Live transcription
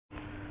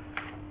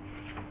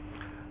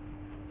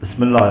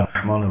بسم الله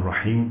الرحمن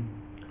الرحيم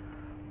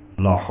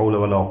لا حول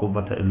ولا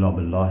قوة إلا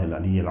بالله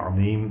العلي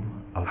العظيم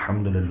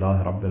الحمد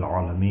لله رب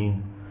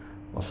العالمين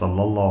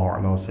وصلى الله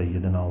على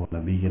سيدنا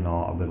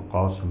ونبينا أبي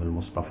القاسم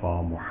المصطفى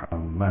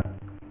محمد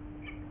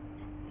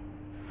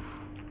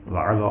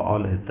وعلى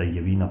آله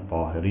الطيبين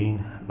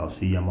الطاهرين لا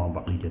سيما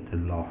بقية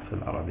الله في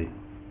الأرض.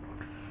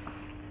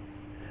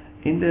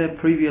 In the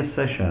previous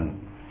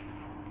session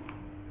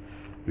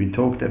we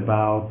talked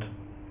about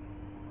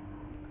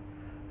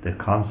the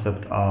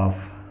concept of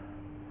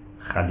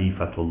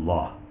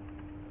Khalifatullah,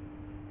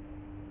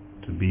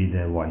 to be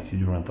the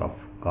vicegerent of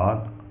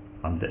God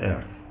on the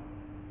earth.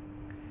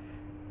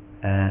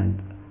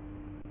 And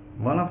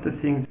one of the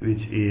things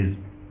which is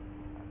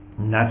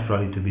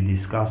naturally to be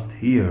discussed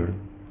here,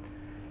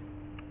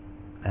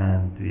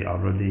 and we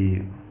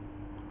already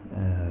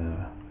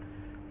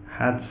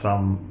had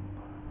some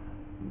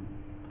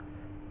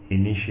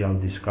initial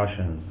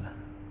discussions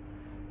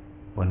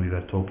when we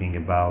were talking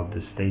about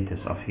the status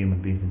of human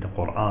beings in the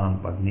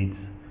Quran, but needs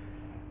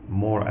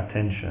more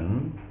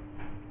attention,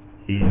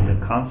 is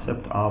the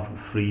concept of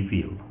free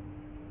will.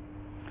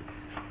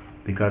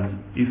 Because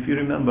if you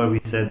remember, we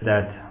said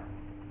that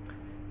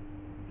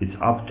it's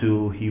up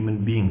to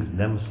human beings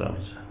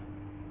themselves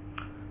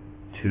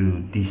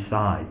to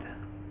decide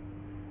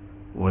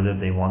whether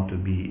they want to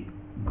be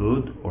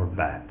good or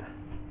bad.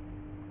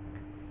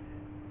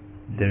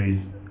 There is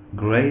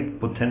great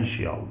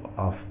potential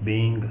of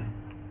being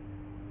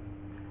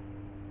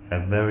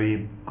a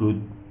very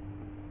good,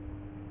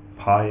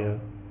 pious,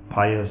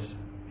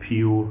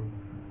 pure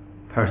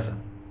person.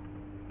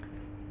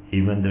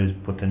 Even there is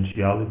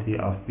potentiality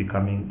of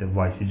becoming the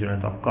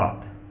vicegerent of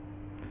God.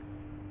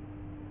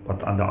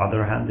 But on the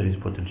other hand, there is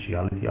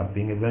potentiality of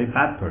being a very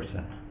bad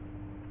person.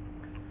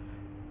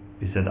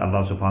 We said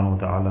Allah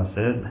subhanahu wa ta'ala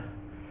said,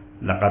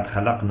 لَقَدْ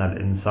خَلَقْنَا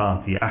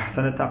الْإِنسَانَ فِي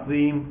أَحْسَنِ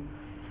تَقْوِيمٍ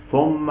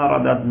ثُمَّ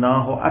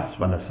رَدَدْنَاهُ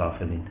أَسْفَلَ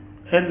سَافِلِينَ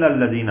إِلَّا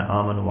الَّذِينَ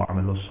آمَنُوا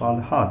وَعَمِلُوا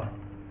الصَّالِحَاتِ.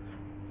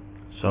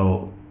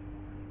 So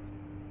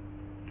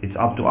it's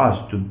up to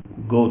us to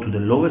go to the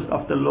lowest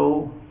of the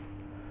low,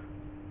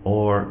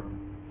 or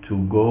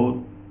to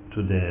go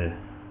to the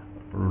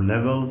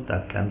levels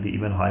that can be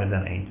even higher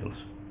than angels.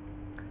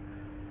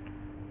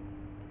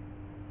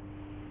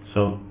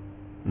 So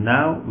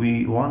now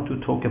we want to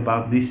talk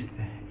about this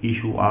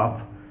issue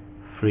of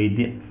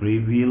free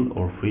will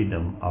or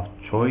freedom of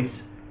choice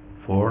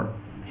for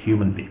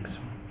human beings.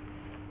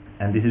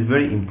 And this is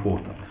very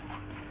important.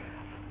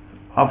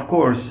 Of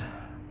course,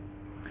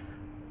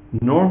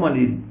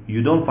 normally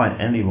you don't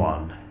find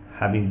anyone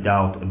having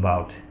doubt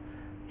about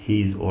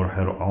his or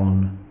her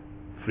own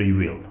free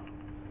will,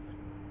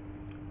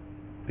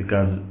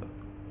 because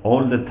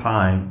all the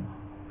time,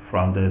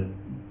 from the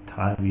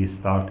time we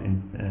start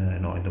in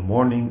the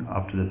morning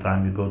up to the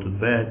time we go to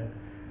bed,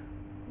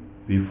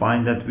 we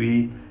find that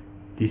we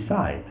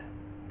decide.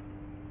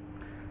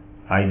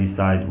 I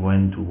decide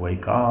when to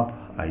wake up,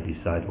 I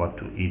decide what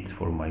to eat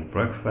for my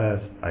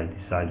breakfast, I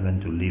decide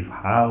when to leave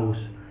house,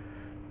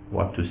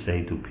 what to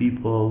say to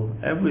people,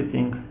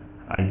 everything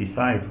I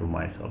decide for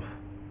myself.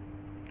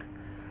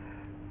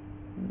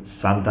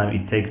 Sometimes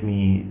it takes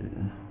me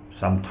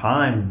some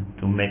time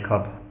to make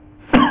up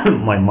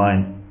my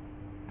mind,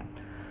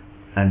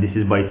 and this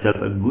is by itself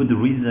a good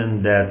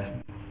reason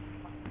that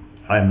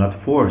I am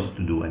not forced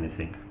to do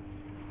anything.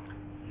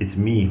 It's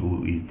me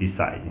who is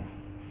deciding.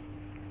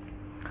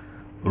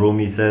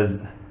 Rumi says,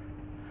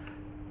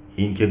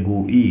 این که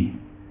گویی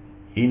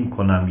این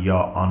کنم یا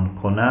آن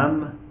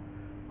کنم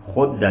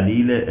خود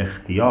دلیل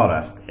اختیار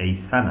است ای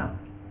صنم.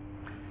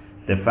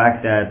 The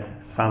fact that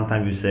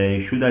sometimes you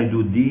say, should I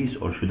do this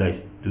or should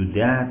I do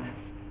that,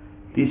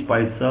 this by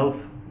itself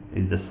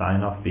is the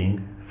sign of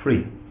being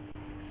free.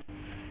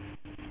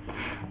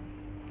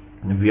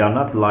 We are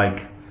not like,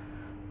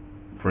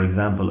 for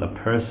example, a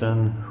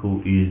person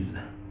who is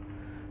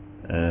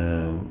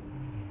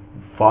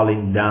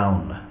falling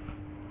down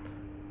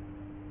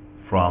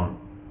from,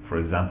 for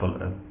example,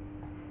 a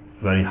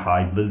very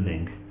high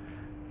building.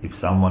 If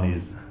someone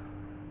is,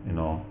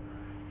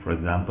 for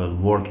example,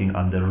 working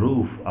on the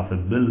roof of a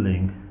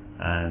building,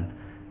 and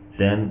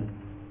then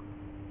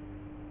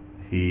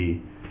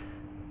he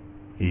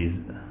is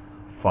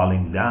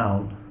falling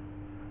down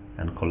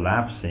and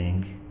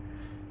collapsing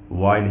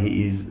while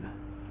he is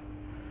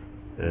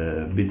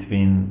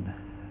between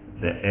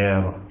the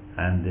air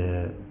and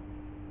the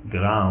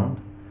ground,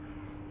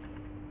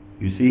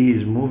 you see he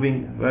is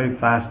moving very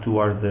fast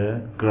towards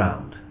the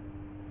ground.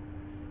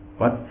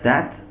 But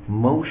that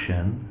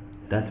motion,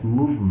 that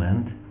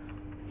movement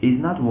is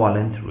not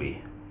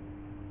voluntary.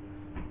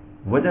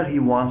 Whether he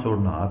wants or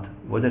not,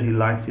 whether he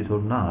likes it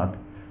or not,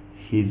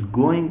 he's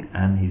going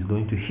and he's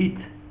going to hit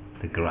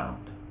the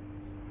ground.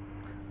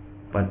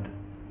 But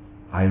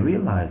I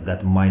realize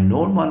that my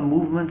normal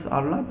movements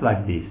are not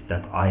like this,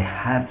 that I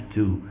have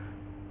to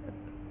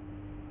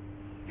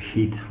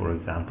hit, for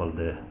example,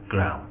 the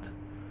ground,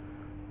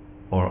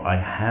 or I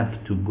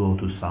have to go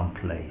to some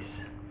place.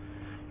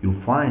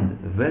 You find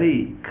a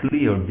very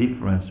clear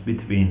difference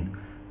between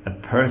a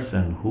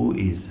person who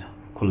is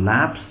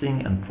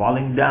collapsing and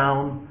falling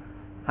down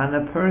and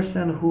a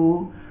person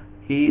who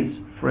is,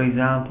 for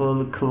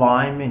example,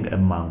 climbing a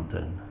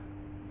mountain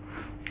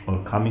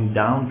or coming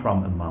down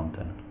from a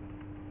mountain.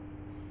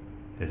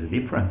 There's a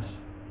difference.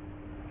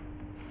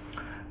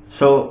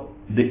 So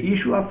the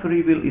issue of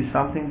free will is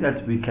something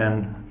that we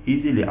can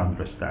easily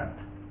understand.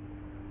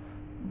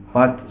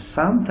 But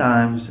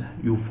sometimes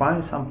you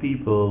find some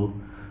people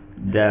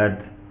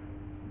that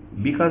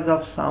because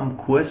of some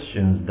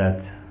questions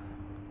that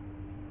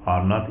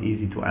are not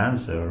easy to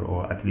answer,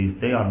 or at least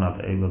they are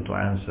not able to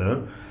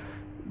answer,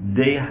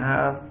 they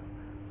have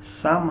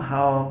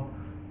somehow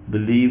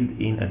believed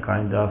in a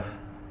kind of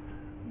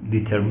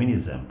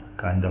determinism,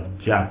 kind of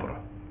jabr.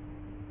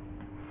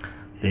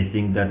 They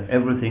think that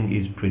everything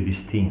is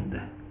predestined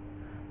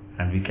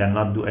and we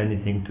cannot do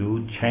anything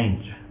to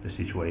change the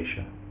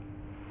situation.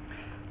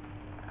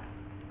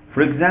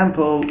 For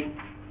example,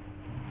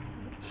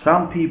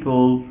 some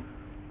people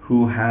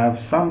who have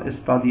some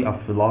study of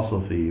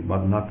philosophy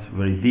but not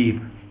very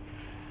deep,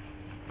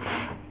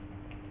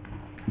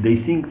 they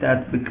think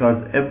that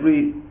because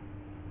every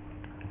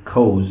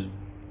cause,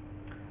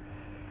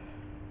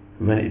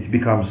 when it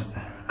becomes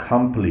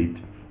complete,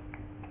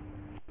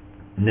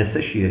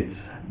 necessitates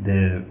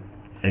the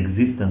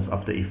existence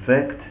of the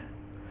effect,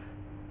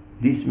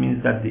 this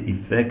means that the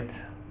effect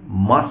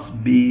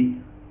must be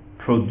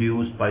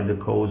produced by the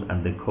cause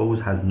and the cause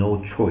has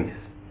no choice.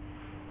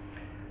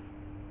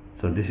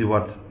 So this is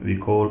what we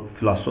call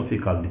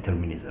philosophical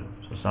determinism.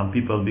 So some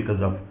people,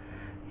 because of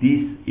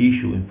this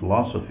issue in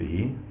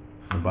philosophy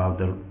about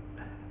the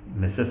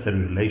necessary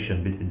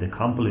relation between the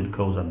complete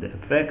cause and the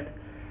effect,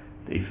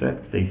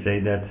 they say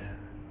that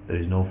there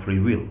is no free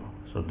will.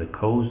 So the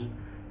cause,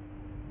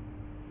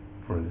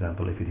 for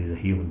example, if it is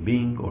a human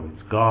being or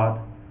it's God,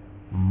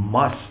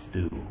 must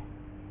do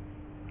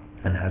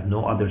and has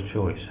no other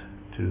choice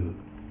to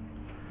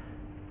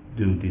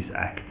do this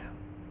act.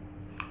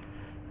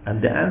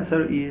 And the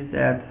answer is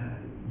that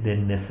the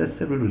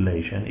necessary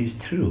relation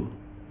is true.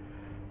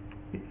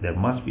 There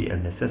must be a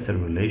necessary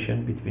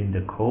relation between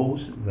the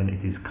cause when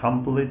it is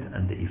complete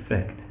and the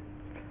effect.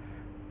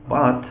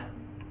 But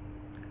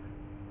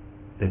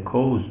the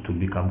cause to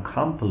become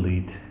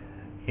complete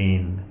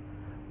in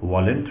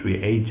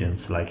voluntary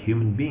agents like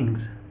human beings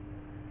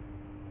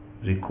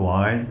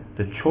requires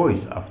the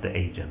choice of the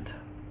agent.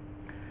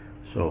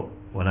 So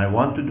when I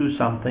want to do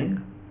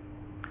something,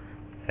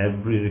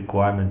 every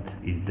requirement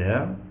is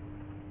there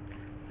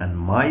and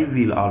my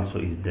will also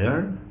is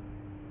there,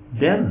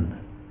 then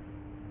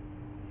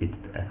it's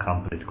a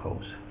complete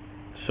cause.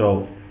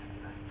 So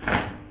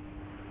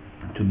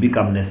to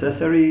become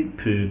necessary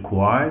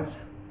requires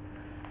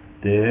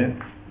the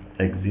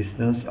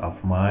existence of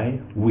my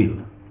will.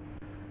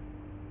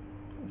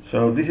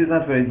 So this is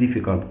not a very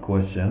difficult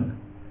question.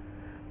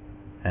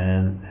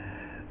 And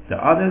the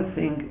other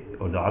thing,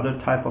 or the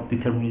other type of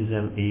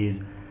determinism, is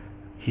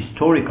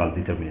historical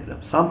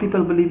determinism. Some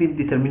people believe in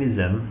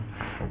determinism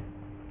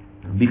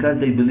because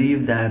they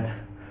believe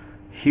that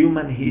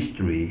human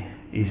history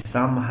is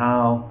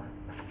somehow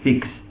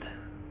fixed.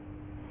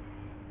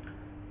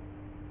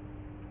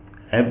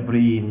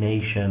 Every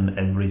nation,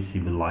 every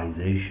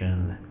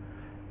civilization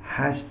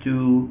has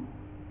to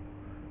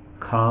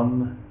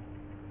come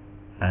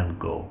and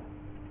go,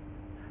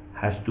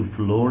 has to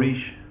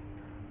flourish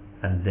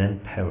and then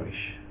perish.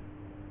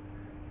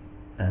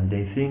 And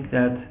they think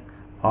that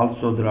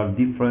also there are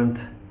different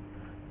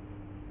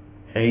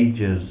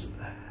ages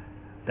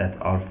that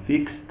are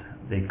fixed,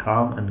 they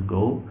come and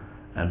go,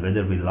 and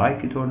whether we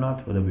like it or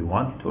not, whether we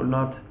want it or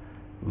not,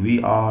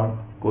 we are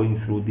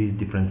going through these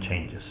different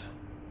changes.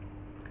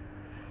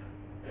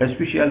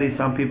 Especially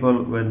some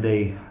people, when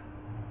they,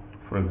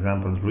 for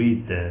example,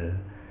 read the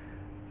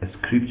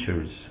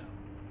scriptures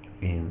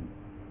in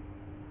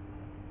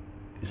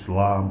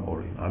Islam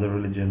or in other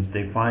religions,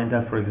 they find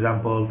that, for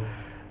example,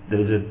 there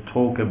is a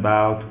talk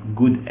about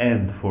good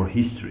end for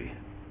history.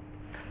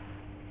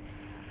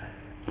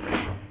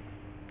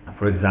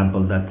 For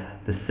example,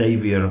 that the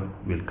Savior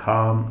will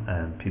come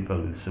and people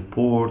will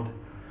support.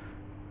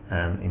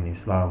 And in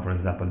Islam, for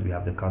example, we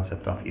have the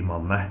concept of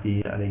Imam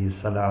Mahdi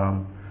alayhi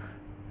salam,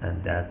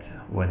 and that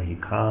when he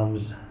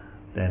comes,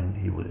 then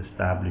he will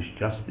establish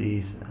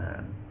justice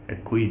and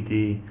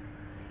equity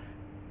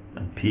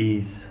and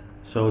peace.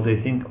 So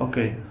they think,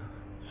 okay,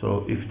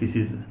 so if this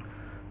is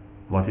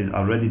what is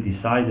already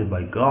decided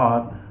by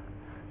God,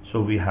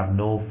 so we have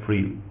no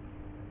free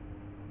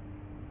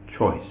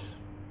choice.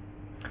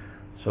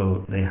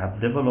 So they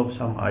have developed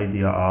some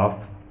idea of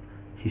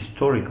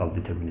historical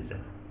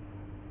determinism.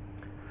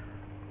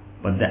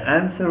 But the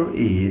answer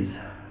is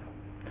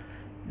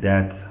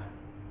that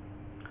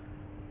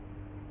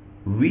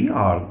we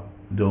are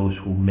those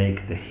who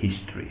make the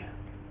history.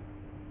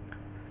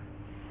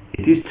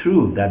 It is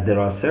true that there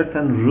are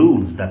certain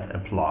rules that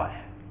apply.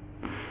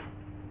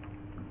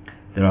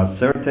 There are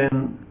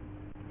certain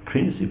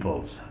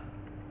principles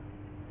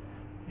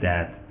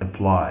that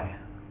apply.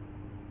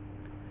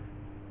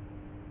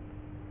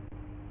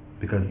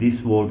 Because this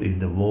world is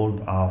the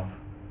world of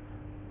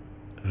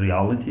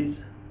realities,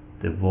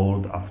 the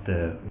world of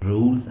the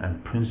rules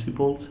and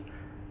principles,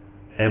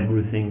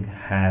 Everything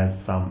has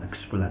some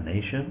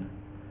explanation.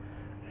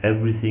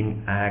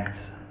 Everything acts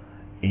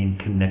in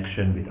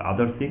connection with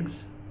other things,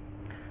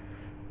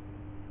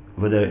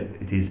 whether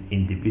it is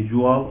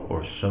individual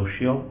or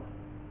social.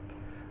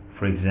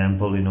 For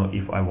example,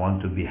 if I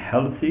want to be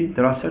healthy,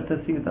 there are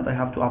certain things that I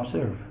have to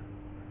observe.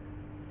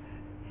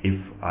 If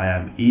I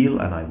am ill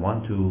and I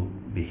want to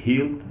be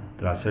healed,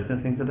 there are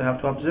certain things that I have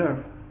to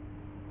observe.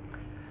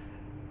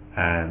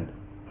 And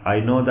I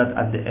know that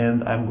at the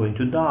end I'm going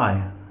to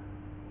die.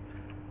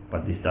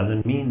 But this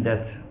doesn't mean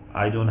that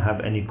I don't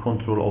have any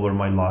control over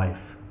my life.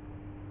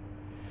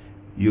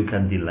 You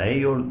can delay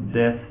your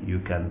death, you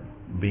can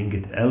bring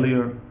it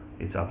earlier,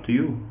 it's up to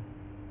you.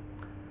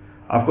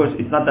 Of course,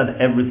 it's not that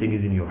everything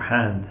is in your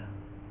hand.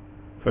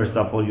 First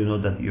of all, you know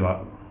that you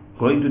are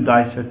going to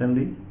die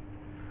certainly.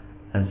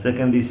 And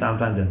secondly,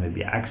 sometimes there may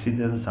be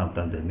accidents,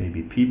 sometimes there may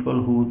be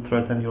people who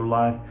threaten your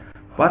life.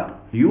 But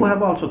you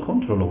have also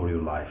control over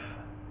your life.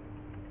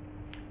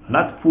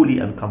 Not fully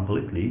and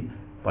completely,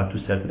 but to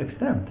a certain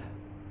extent.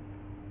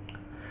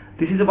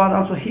 This is about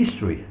also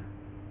history.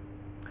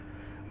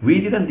 We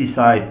didn't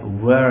decide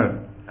where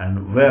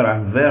and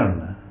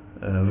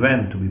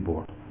when to be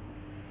born.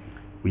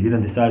 We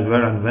didn't decide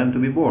where and when to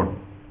be born.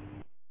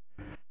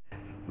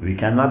 We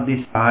cannot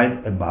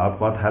decide about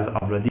what has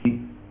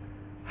already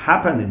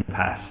happened in the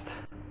past.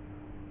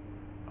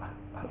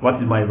 What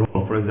is my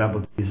role, for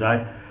example, to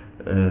decide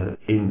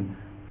in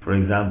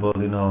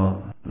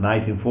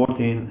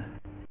 1914,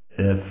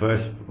 the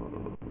First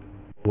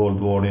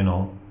World War,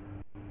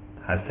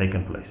 has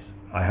taken place.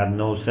 I had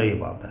no say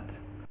about that.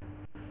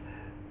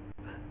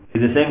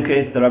 In the same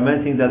case, there are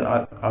many things that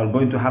are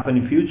going to happen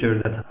in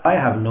future that I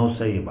have no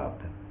say about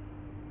them.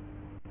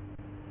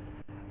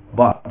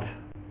 But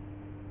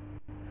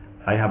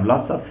I have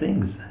lots of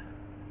things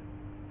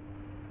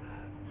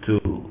to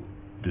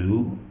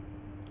do,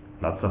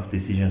 lots of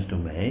decisions to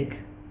make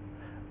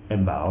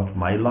about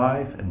my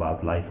life,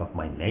 about life of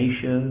my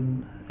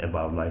nation,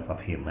 about life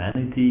of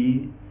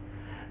humanity.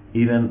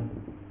 Even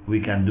we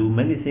can do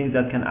many things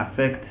that can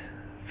affect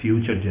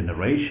future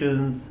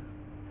generations.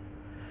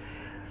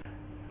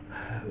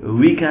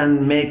 We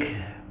can make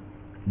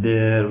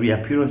the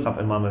reappearance of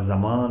Imam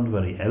al-Zaman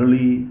very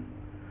early,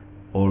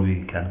 or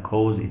we can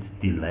cause its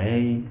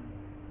delay.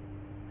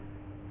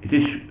 It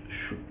is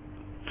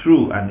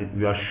true, and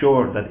we are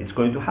sure that it's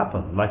going to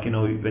happen. Like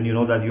when you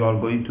know that you are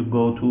going to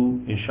go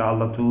to,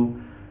 inshallah, to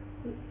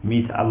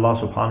meet Allah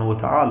subhanahu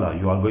wa ta'ala,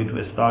 you are going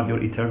to start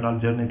your eternal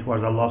journey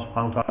towards Allah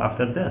subhanahu wa ta'ala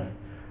after death.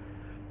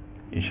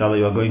 Inshallah,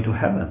 you are going to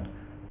heaven.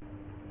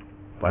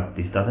 But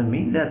this doesn't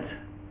mean that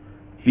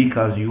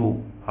because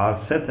you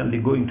are certainly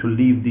going to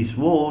leave this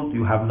world,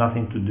 you have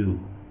nothing to do,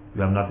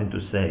 you have nothing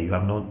to say, you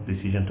have no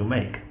decision to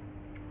make.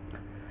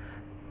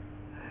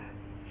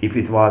 If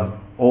it was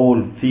all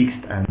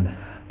fixed and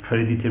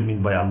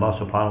predetermined by Allah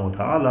subhanahu wa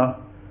ta'ala,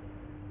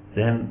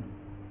 then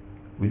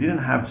we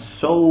didn't have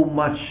so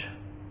much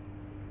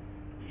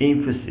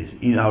emphasis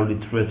in our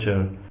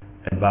literature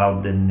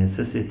about the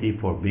necessity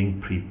for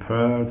being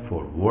prepared,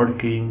 for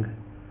working,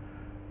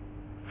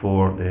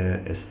 for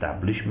the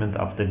establishment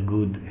of the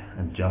good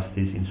and justice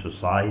in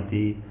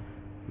society,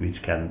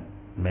 which can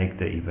make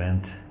the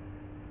event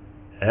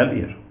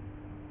earlier.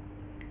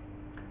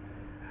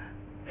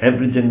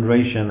 Every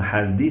generation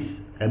has this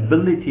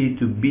ability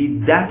to be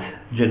that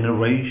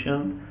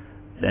generation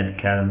that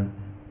can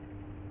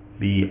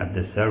be at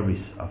the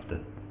service of the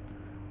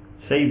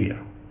Savior.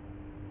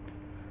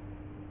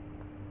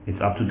 It's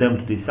up to them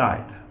to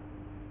decide.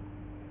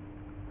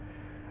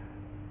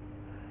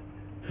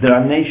 There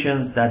are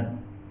nations that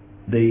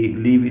they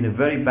live in a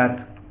very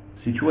bad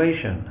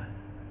situation,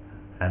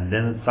 and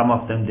then some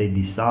of them they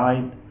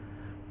decide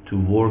to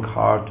work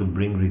hard to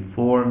bring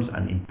reforms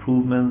and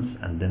improvements,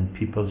 and then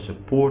people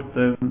support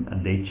them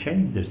and they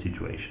change their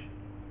situation.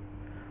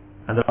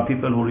 And there are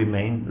people who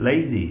remain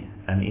lazy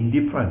and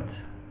indifferent.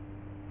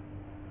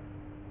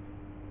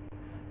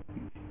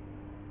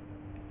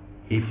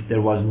 If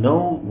there was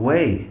no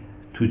way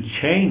to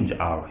change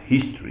our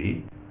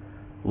history,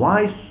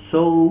 why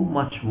so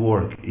much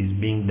work is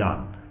being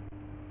done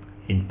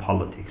in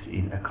politics,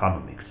 in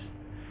economics,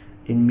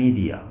 in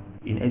media,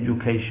 in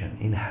education,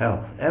 in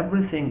health?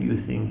 Everything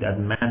you think that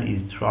man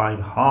is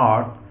trying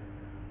hard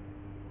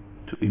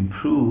to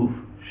improve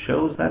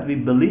shows that we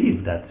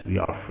believe that we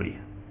are free.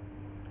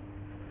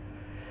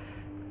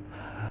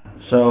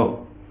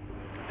 So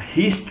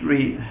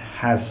history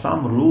has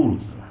some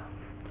rules,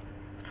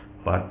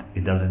 but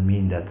it doesn't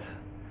mean that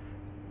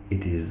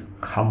it is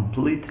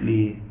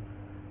completely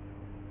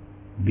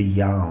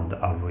beyond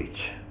our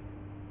reach.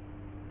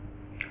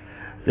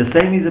 The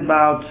same is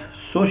about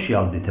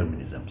social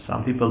determinism.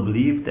 Some people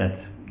believe that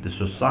the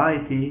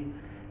society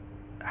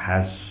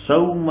has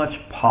so much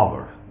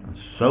power and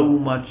so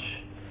much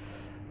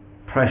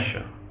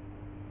pressure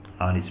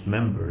on its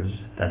members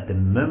that the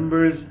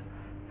members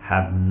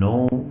have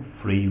no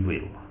free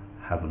will,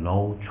 have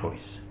no choice.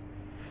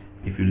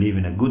 If you live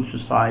in a good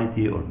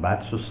society or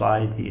bad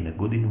society, in a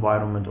good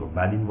environment or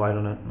bad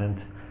environment,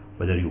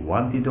 whether you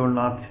want it or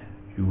not,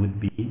 you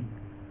would be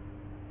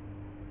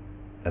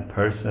a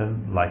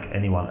person like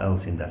anyone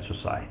else in that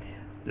society.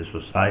 The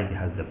society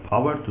has the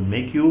power to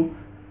make you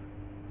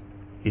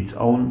its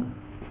own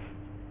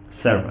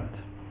servant,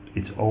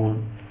 its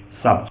own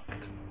subject.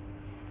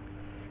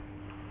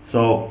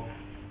 So,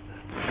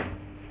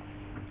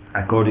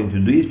 according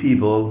to these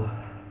people,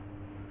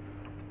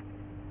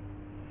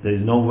 there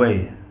is no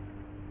way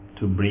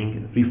to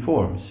bring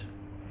reforms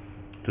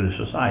to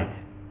the society,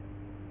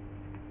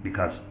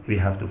 because we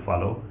have to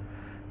follow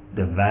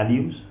the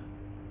values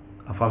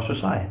of our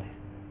society.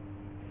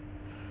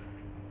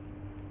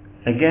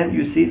 Again,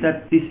 you see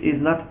that this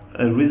is not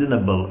a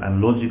reasonable and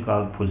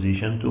logical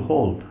position to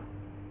hold.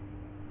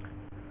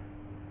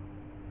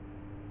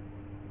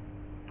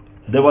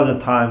 There was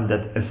a time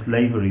that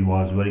slavery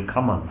was very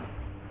common,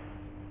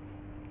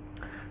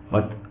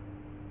 but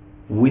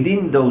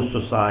within those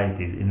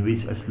societies in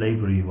which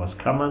slavery was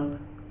common,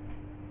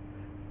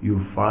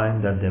 you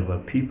find that there were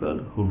people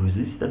who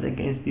resisted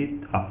against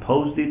it,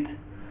 opposed it,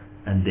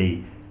 and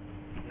they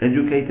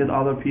educated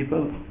other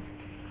people,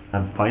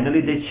 and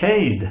finally they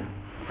changed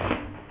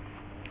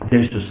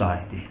their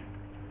society.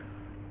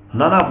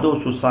 None of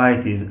those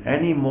societies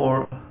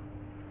anymore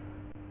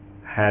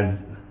has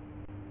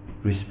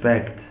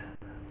respect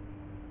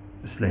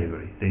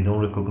slavery. They don't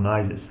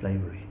recognize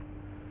slavery.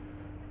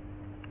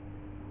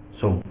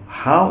 So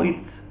how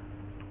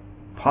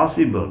it's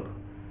possible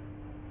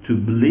to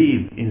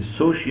believe in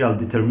social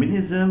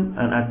determinism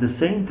and at the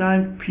same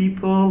time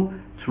people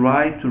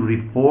try to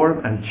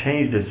reform and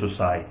change their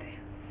society?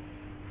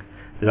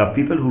 There are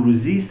people who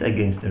resist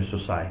against their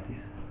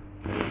societies,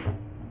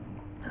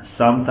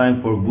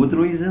 sometimes for good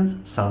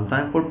reasons,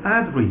 sometimes for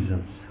bad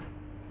reasons.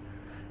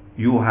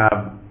 You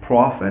have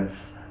prophets,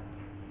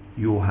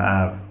 you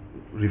have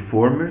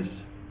reformers,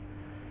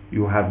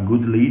 you have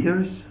good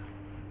leaders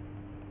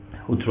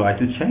who try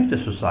to change the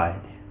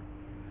society.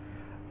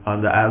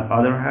 On the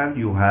other hand,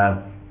 you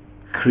have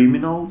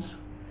criminals,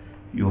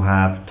 you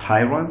have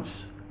tyrants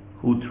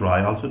who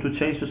try also to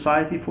change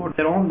society for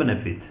their own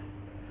benefit.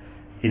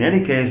 In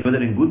any case,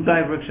 whether in good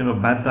direction or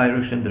bad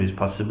direction, there is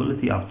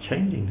possibility of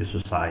changing the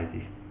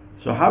society.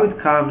 So how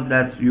it comes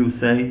that you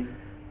say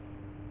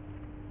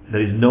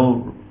there is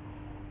no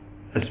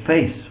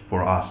space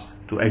for us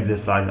to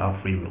exercise our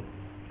free will?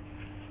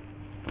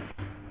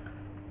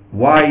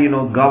 Why,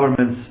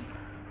 governments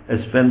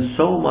spend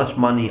so much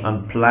money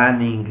on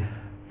planning,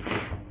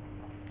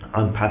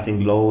 on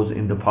passing laws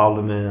in the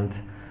parliament,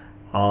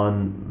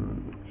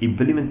 on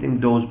implementing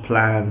those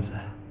plans,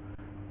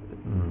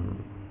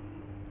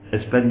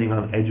 spending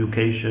on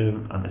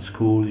education, on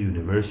schools,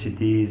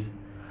 universities?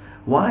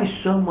 Why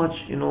so much,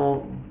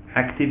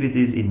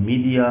 activities in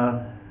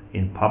media,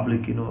 in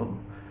public,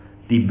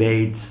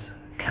 debates,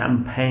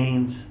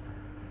 campaigns,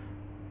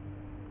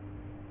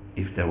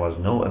 if there was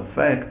no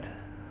effect?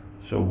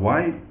 So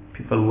why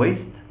people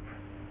waste?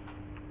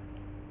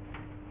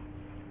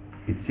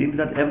 It seems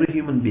that every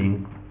human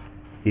being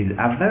is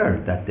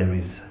aware that there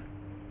is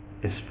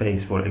a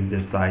space for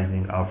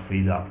exercising our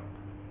freedom,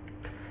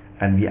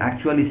 and we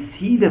actually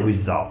see the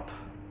result.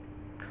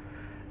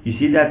 You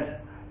see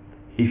that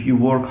if you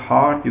work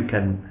hard, you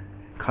can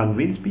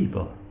convince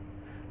people,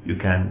 you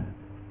can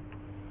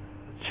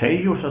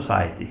change your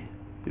society,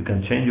 you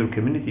can change your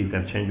community, you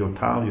can change your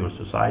town, your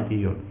society,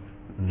 your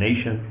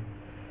nation.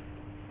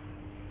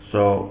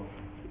 So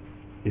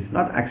it's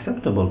not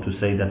acceptable to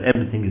say that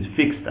everything is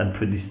fixed and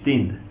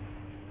predestined.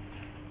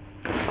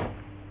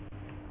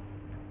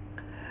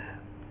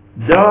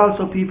 There are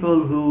also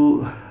people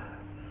who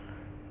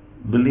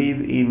believe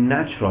in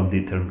natural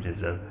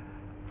determinism,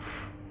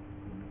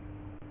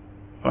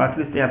 or at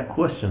least they have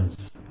questions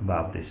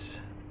about this.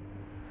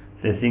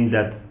 They think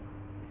that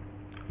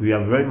we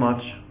are very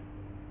much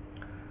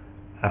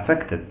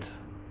affected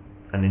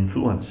and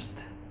influenced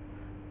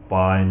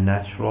by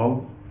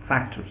natural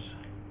factors,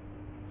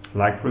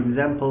 like, for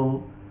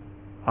example,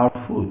 our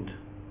food,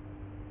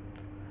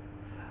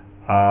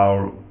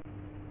 our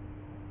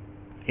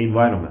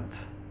environment,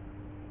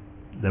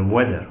 the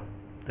weather,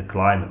 the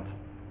climate.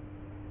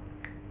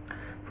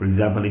 For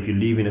example, if you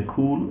live in a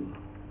cool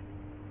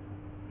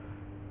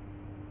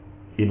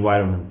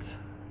environment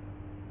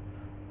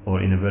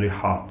or in a very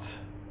hot,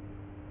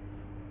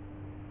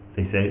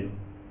 they say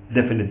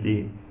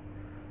definitely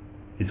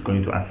it's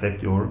going to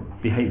affect your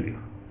behavior.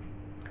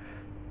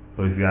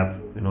 So if you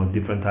have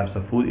different types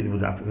of food, it will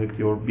affect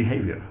your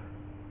behavior.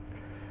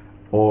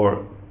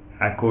 Or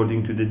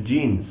according to the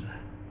genes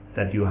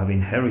that you have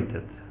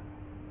inherited,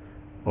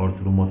 or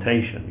through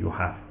mutation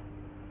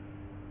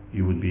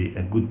you would be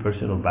a good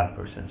person or bad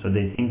person. So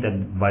they think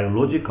that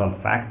biological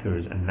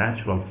factors and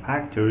natural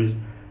factors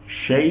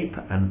shape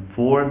and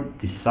form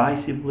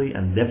decisively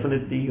and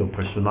definitely your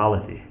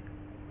personality.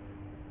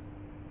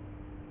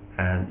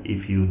 And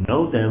if you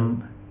know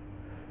them,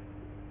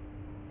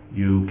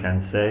 you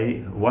can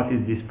say, what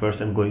is this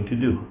person going to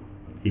do?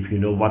 If you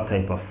know what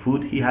type of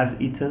food he has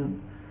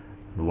eaten,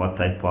 what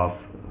type of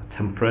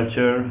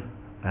temperature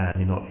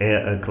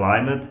and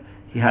climate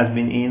he has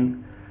been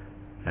in,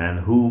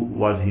 and who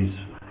was his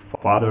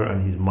father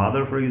and his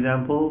mother, for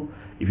example.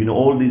 If you know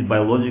all these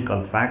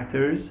biological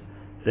factors,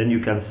 then you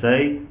can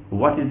say,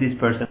 what is this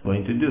person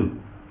going to do?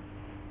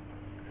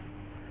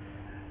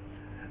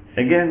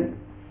 Again,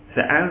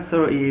 the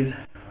answer is,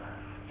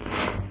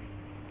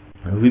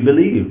 we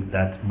believe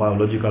that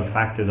biological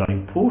factors are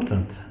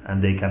important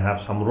and they can have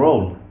some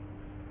role,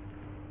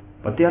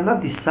 but they are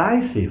not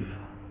decisive.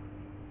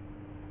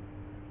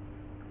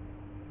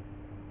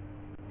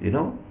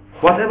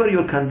 Whatever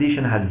your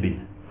condition has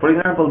been, for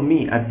example,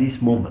 me at this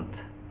moment,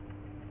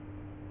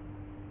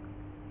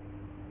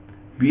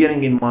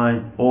 bearing in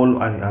mind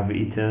all I have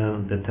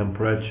eaten, the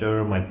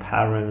temperature, my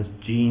parents,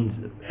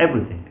 genes,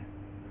 everything,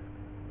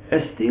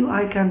 still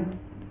I can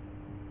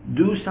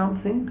do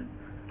something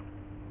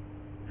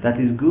that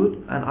is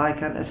good and I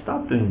can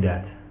stop doing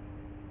that.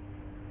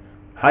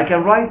 I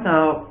can right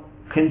now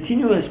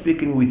continue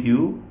speaking with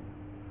you,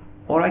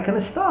 or I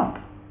can stop.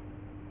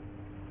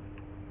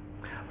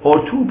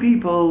 Or two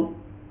people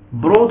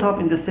brought up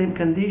in the same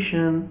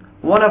condition,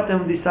 one of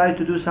them decides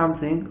to do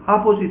something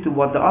opposite to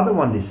what the other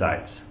one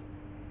decides.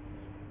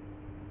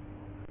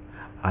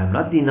 I'm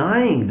not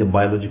denying the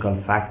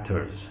biological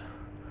factors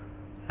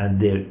and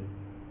their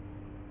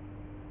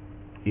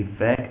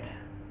effect,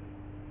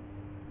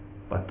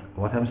 but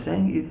what I'm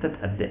saying is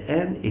that at the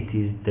end it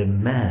is the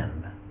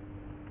man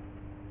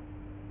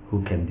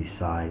who can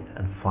decide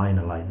and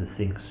finalize the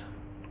things.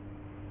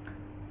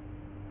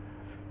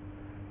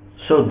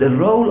 So the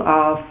role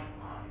of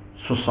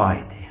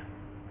society,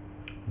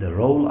 the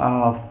role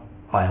of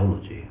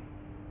biology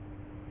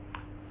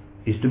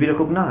is to be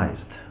recognized,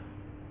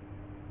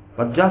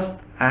 but just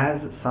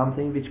as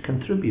something which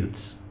contributes,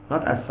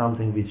 not as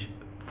something which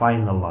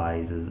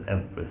finalizes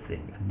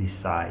everything and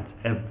decides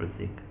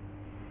everything.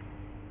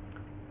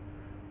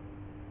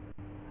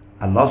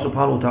 Allah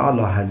subhanahu wa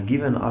ta'ala has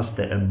given us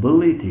the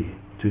ability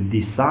to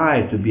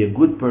decide to be a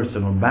good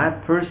person or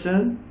bad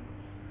person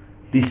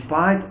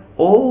despite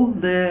all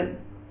the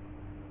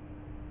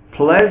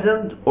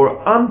pleasant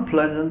or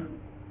unpleasant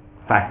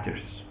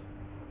factors.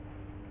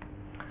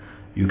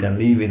 You can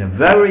live in a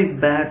very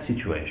bad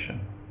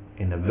situation,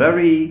 in a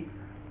very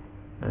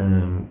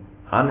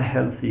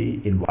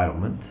unhealthy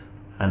environment,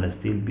 and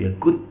still be a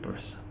good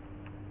person.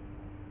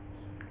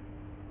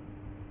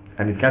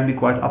 And it can be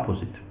quite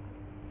opposite.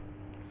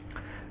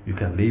 You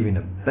can live in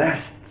a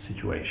best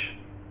situation,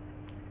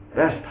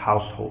 best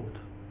household.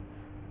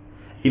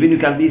 Even you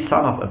can be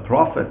son of a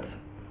prophet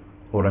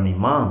or an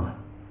imam,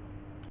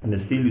 and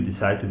still you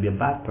decide to be a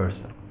bad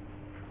person.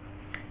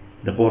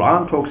 The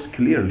Quran talks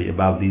clearly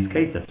about these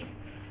cases.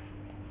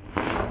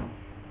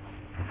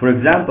 For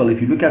example,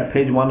 if you look at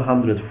page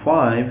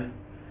 105,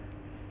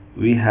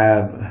 we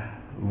have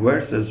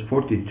verses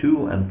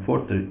 42 and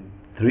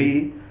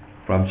 43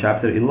 from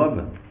chapter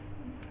 11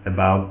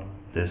 about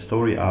the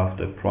story of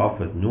the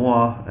prophet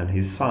Noah and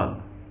his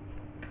son.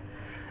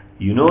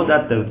 You know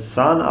that the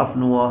son of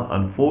Noah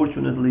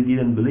unfortunately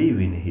didn't believe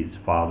in his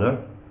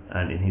father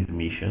and in his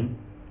mission.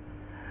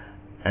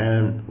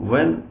 And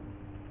when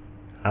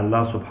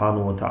Allah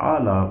subhanahu wa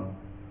ta'ala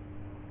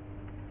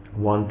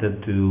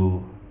wanted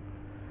to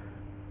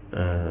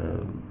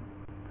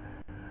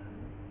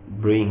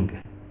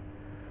bring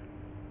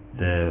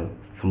the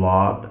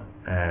flood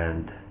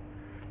and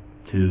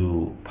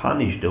to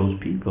punish those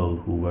people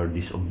who were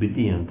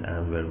disobedient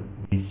and were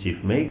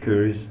mischief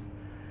makers,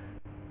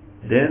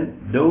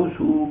 then those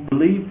who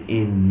believed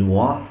in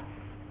Noah,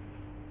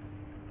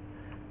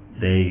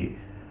 they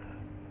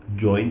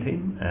joined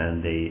him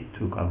and they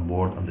took on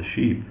board on the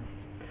ship.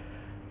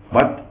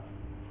 But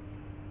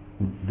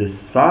the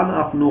son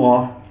of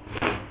Noah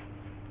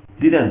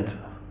didn't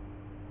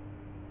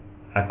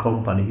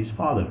accompany his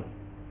father.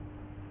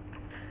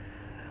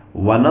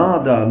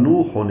 وَنَادَى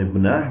نُوحٌ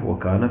ابْنَهُ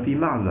وَكَانَ فِي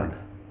مَعْزَلٍ.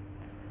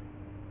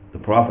 The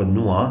prophet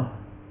Noah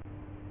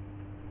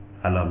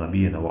ala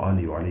nabiyina wa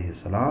alihi wa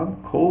alayhi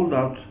salam called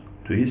out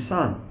to his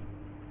son,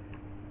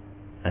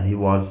 and he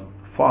was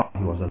far,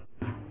 he was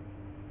aloof.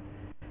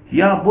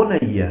 يَا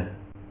بُنَيَّ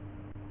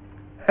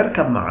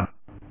ارْكَبْ مَعَنَا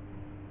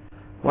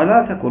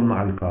وَلَا تَكُنْ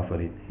مَعَ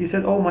الْكَافِرِينَ. He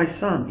said, oh my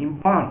son,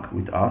 embark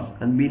with us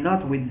and be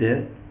not with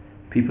the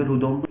people who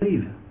don't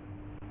believe.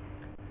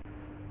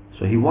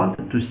 So he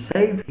wanted to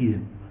save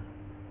him.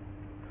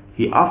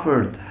 He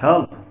offered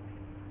help.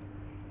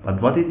 But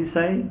what did he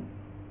say?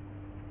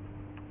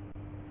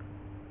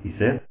 He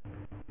said,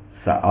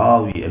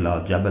 سَآوِي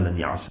إِلَى جَبَلٍ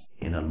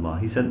يَعْصِمُنِي مِنَ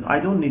الْمَاءِ. He said, I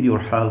don't need your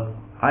help.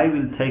 I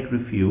will take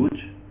refuge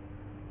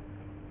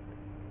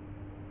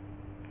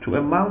to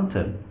a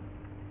mountain.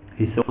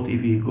 He thought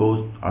if he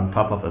goes on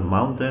top of a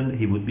mountain,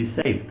 he would be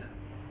saved.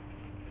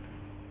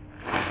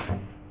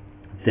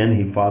 Then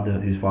his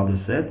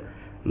father said,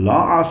 لا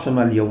عاصم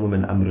اليوم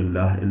من أمر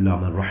الله إلا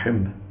من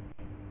رحم.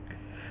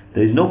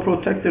 There is no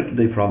protector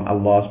today from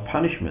Allah's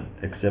punishment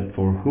except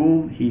for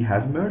whom He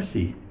has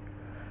mercy.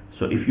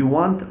 So if you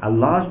want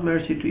Allah's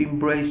mercy to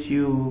embrace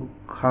you,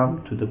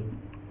 come to the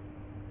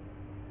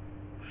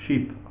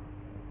ship,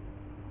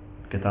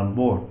 get on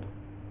board.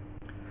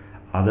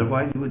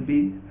 Otherwise you would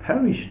be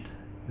perished,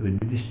 you would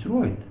be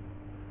destroyed.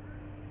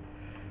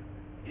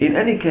 In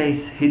any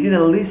case, he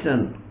didn't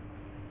listen,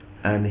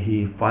 and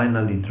he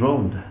finally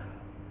drowned.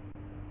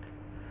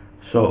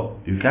 So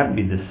you can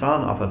be the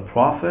son of a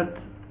prophet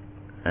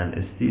and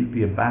still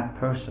be a bad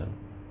person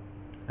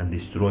and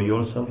destroy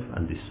yourself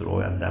and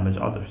destroy and damage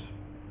others.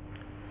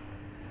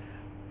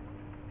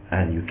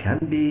 And you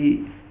can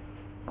be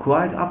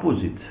quite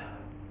opposite,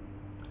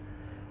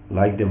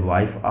 like the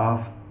wife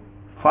of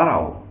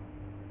Pharaoh.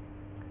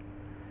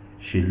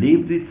 She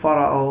lived with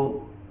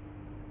Pharaoh.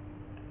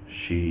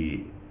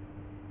 She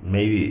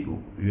maybe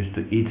used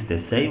to eat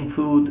the same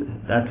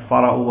food that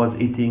Pharaoh was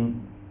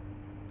eating.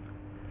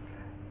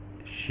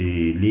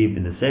 She lived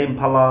in the same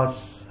palace.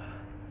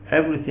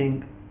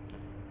 Everything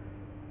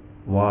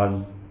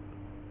was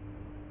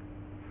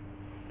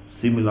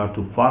similar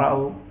to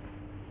Pharaoh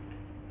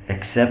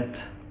except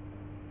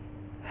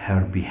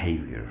her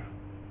behavior,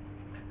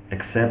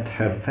 except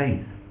her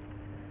faith,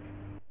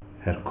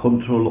 her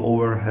control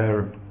over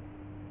her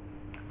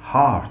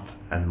heart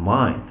and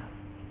mind.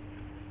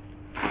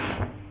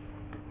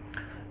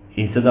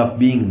 Instead of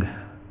being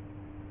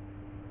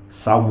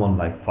someone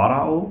like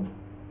Pharaoh,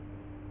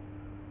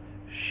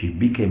 she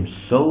became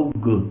so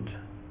good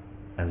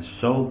and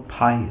so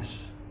pious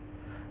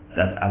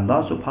that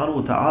Allah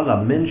subhanahu wa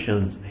ta'ala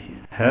mentions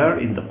her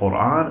in the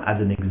Quran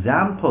as an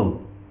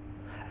example,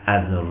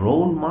 as a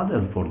role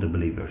model for the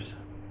believers.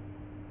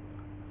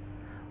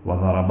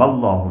 وَضَرَبَ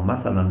اللَّهُ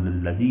مَثَلًا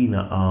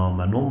لِلَّذِينَ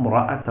آمَنُوا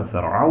امْرَأَةَ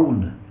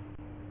فِرْعَوْنَ.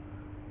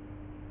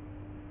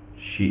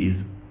 She is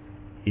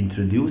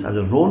introduced as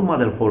a role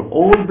model for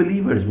all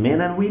believers,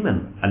 men and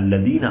women.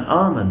 الَّذِينَ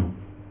آمَنوا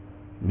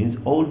means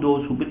all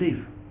those who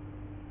believe.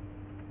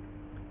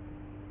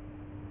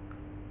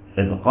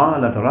 إِذْ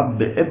قَالَتْ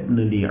رَبِّ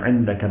ابْنِ لِي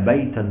عِنْدَكَ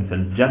بَيْتًا فِي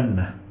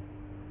الْجَنَّةِ.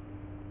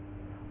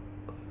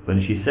 When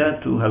she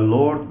said to her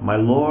Lord, my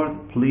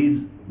Lord,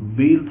 please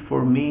build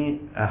for me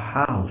a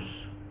house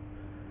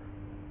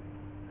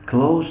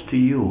close to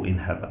you in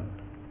heaven.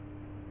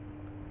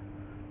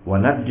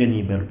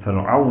 وَنَجِّنِي مِنْ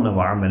فِرْعَوْنَ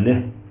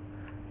وَعَمَلِهِ.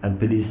 And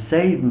please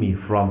save me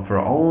from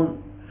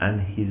Fir'aun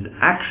and his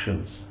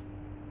actions.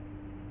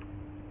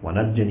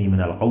 وَنَجِّنِي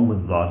مِنَ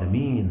الْقَوْمِ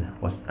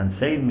الظَّالِمِينَ. And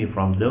save me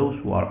from those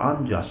who are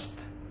unjust.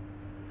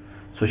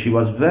 So she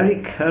was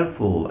very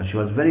careful and she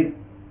was very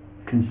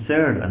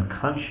concerned and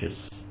conscious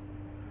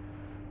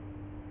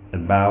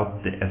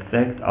about the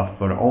effect of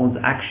Fir'aun's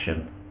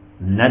action.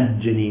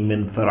 نَجِّنِي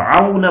مِنْ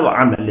فِرْعَوْنَ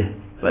وَعَمَلِهِ.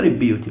 Very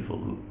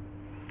beautiful.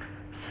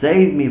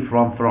 Save me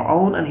from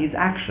Fir'aun and his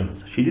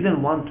actions. She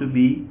didn't want to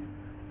be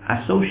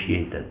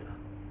associated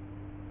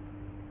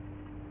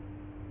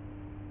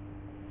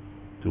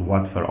to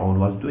what Fir'aun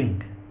was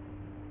doing.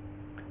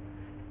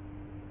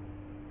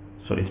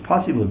 So it's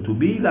possible to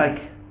be like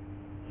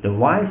the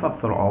wife of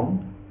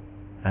Fir'aun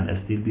and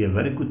still be a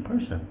very good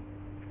person.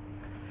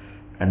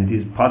 And it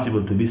is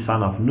possible to be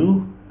son of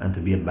Nuh and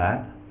to be a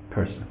bad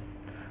person.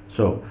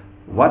 So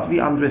what we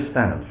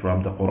understand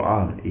from the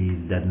Quran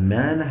is that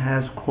man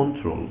has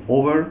control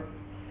over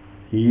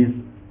his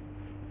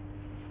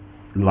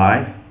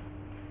life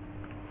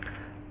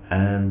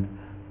and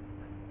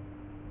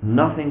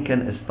nothing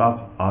can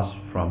stop us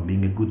from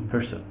being a good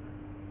person.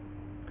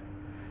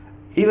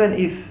 Even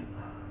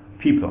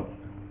if people,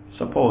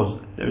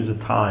 suppose there is a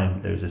time,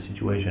 there is a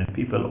situation,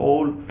 people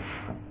all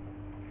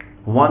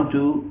want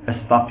to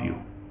stop you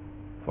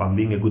from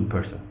being a good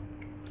person.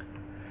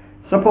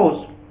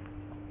 Suppose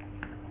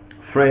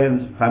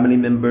friends, family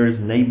members,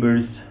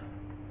 neighbors,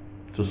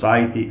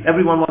 society,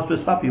 everyone wants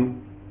to stop you.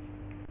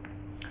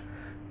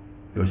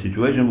 Your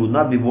situation would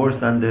not be worse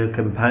than the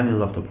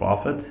companions of the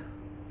Prophet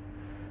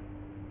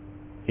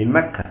in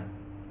Mecca,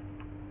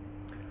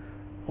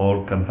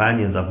 or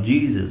companions of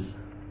Jesus,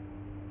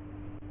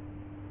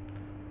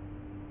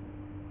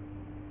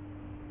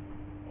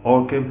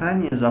 or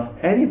companions of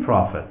any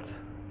prophet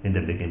in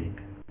the beginning.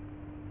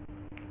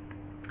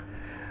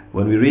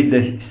 When we read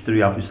the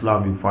history of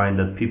Islam, you find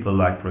that people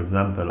like, for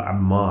example,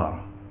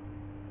 Ammar,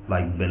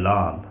 like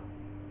Bilal,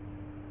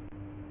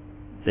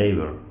 they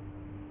were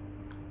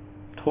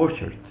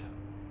tortured.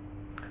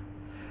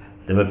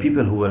 There were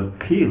people who were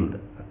killed,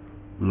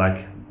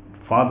 like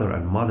father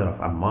and mother of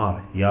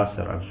Ammar,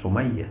 Yasir and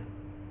Sumayya.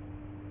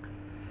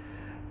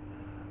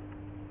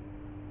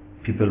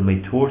 People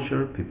may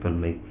torture, people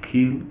may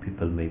kill,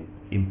 people may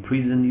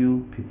imprison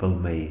you, people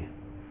may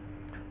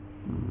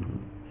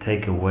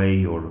take away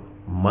your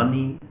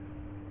money,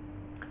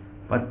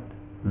 but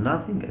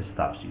nothing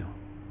stops you.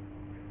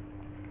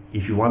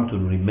 If you want to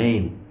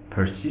remain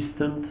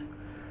persistent,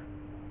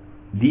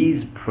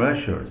 these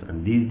pressures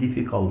and these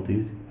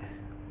difficulties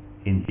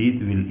indeed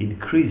will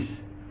increase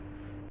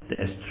the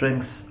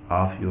strength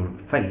of your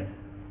faith,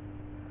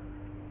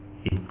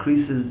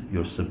 increases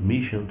your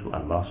submission to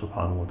Allah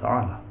subhanahu wa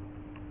ta'ala,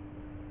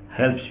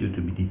 helps you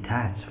to be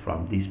detached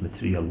from this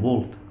material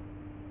world.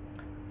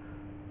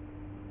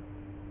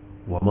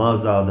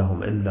 وَمَا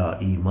زَادَهُمْ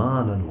إِلَّا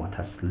إِيمَانًا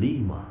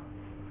وَتَسْلِيمًا.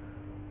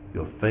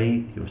 Your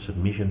faith, your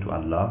submission to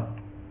Allah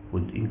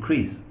would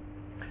increase.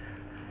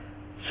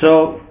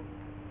 So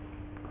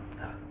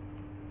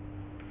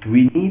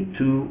we need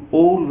to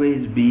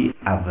always be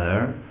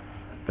aware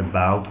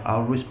about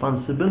our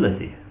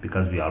responsibility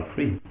because we are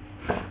free.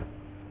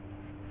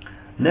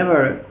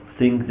 Never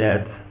think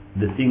that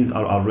the things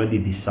are already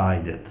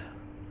decided.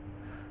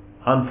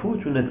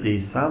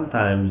 Unfortunately,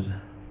 sometimes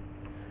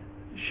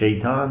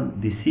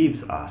Shaitan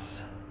deceives us,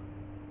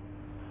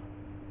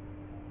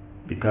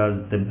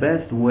 because the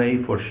best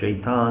way for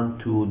Shaitan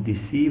to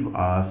deceive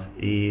us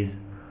is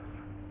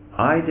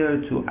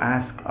either to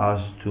ask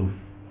us to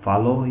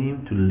follow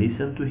him, to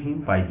listen to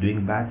him by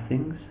doing bad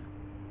things,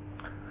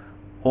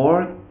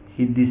 or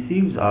he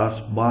deceives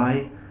us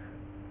by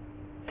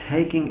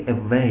taking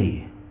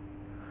away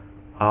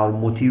our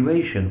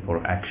motivation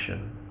for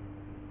action.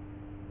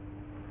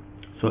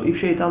 So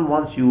if Shaitan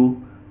wants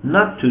you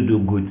not to do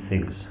good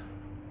things,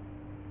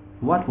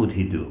 what would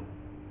he do?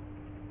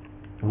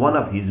 One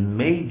of his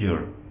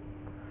major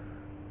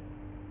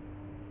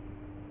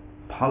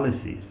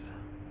policies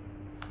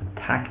and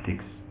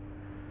tactics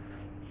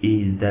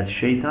is that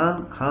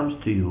Shaitan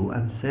comes to you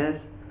and says,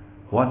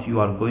 what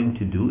you are going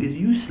to do is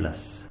useless,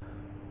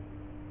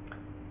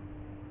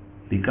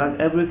 because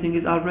everything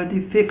is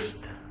already fixed.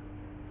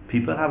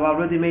 People have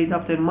already made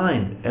up their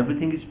mind.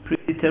 Everything is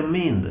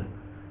predetermined.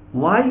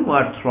 Why you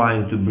are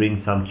trying to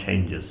bring some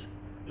changes?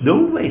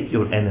 Don't waste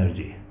your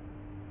energy.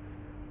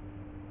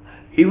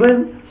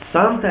 Even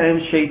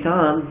sometimes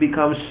Shaitan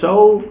becomes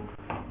so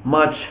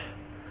much,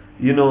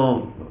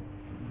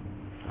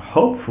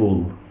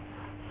 hopeful,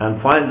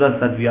 and finds us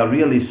that we are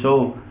really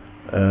so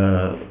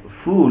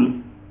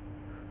fool,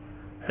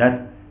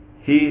 that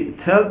he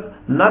tells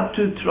not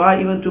to try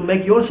even to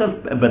make yourself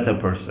a better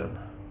person.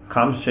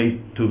 Comes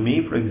to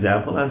me, for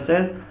example, and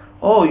says,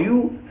 oh,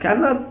 you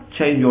cannot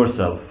change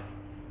yourself.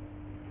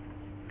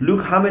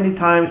 Look how many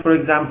times, for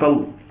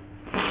example,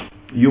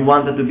 you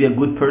wanted to be a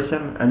good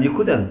person and you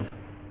couldn't.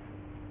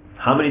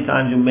 How many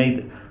times you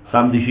made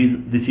some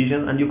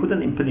decision and you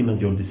couldn't implement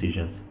your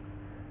decisions.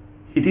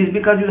 It is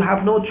because you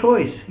have no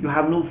choice. You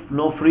have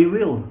no free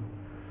will.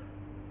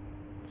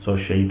 So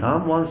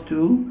Shaitan wants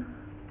to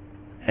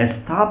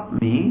stop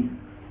me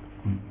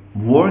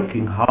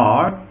working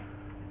hard,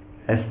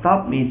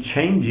 stop me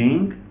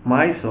changing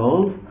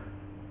myself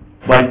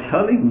by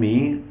telling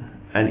me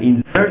and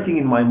inserting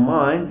in my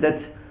mind that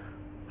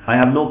I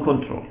have no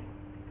control.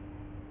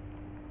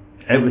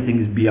 Everything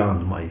is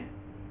beyond my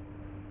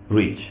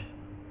reach.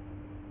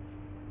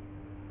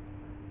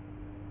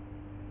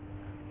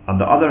 On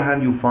the other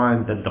hand, you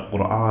find that the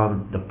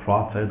Quran, the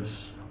prophets,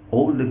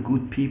 all the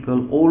good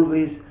people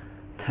always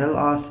tell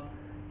us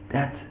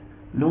that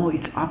no,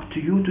 it's up to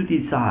you to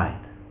decide.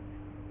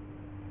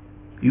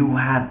 You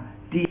have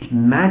this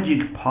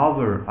magic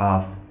power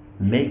of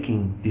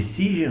making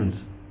decisions.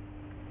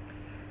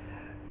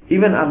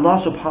 Even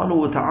Allah subhanahu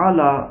wa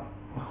ta'ala,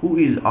 who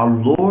is our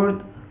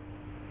Lord,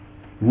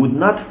 would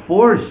not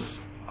force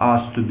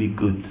us to be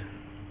good.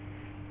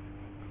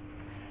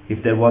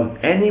 If there was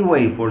any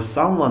way for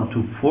someone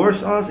to force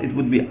us, it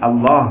would be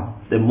Allah,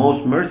 the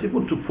most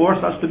merciful, to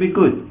force us to be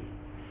good.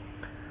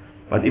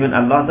 But even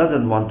Allah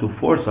doesn't want to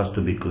force us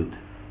to be good,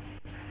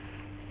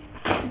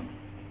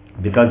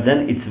 because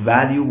then its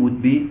value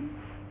would be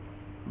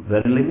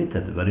very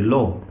limited, very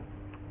low.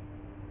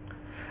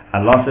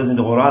 Allah says in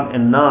the Quran,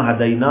 إِنَّا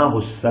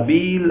هَدَيْنَاهُ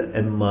السَّبِيلَ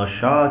إِمَّا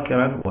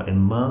شَاكِرًا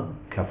وَإِمَّا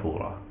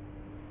كَفُورًا.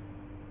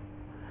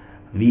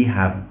 We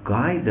have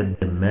guided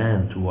the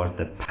man towards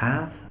the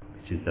path,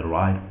 which is the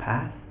right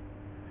path,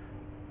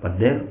 but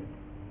then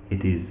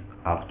it is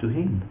up to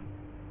him.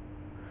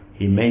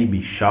 He may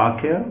be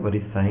shakir,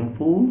 very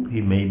thankful. He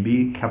may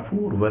be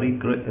kafur, very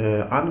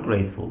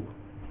ungrateful.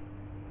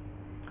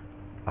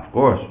 Of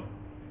course,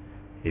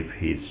 if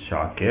he is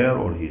shakir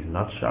or he is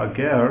not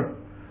shakir,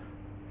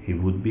 he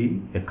would be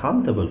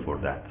accountable for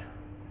that.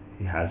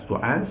 He has to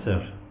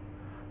answer.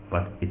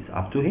 But it's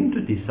up to him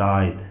to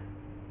decide.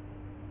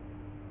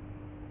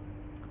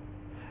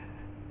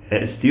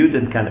 A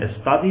student can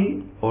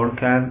study or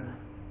can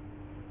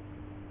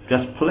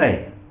just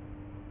play.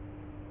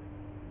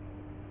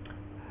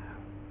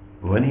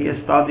 When he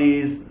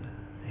studies,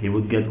 he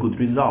would get good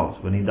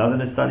results. When he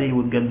doesn't study, he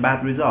would get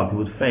bad results. He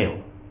would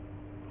fail.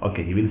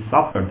 Okay, he will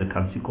suffer the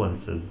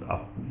consequences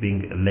of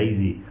being a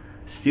lazy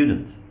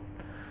student.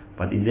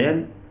 But in the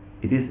end,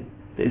 it is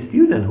the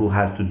student who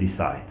has to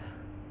decide.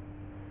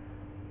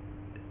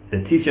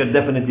 The teacher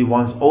definitely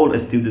wants all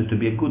students to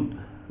get good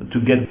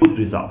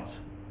results.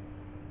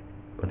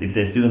 But if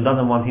the student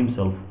doesn't want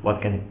himself,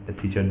 what can the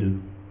teacher do?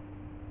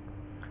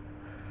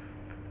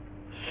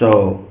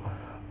 So,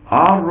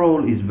 our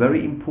role is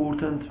very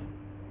important,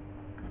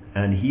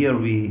 and here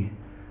we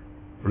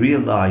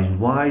realize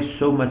why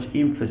so much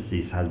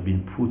emphasis has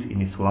been put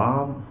in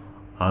Islam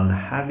on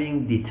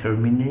having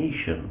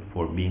determination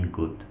for being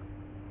good.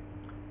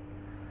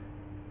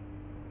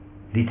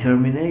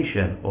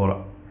 Determination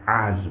or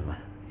azm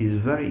is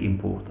very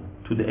important,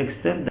 to the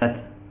extent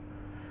that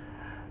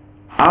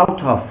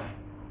out of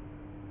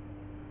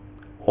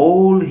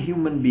all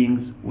human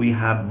beings we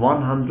have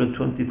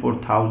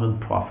 124,000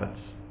 prophets,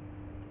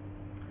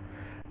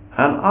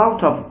 and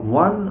out of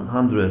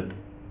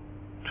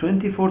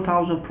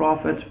 124,000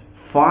 prophets,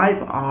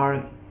 5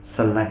 are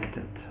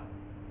selected.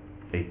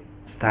 They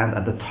stand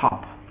at the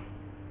top.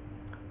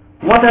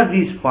 What are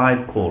these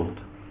 5 called?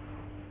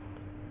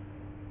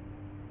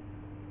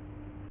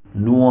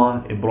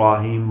 Noah,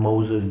 Ibrahim,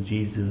 Moses,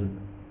 Jesus,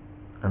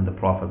 and the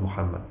Prophet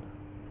Muhammad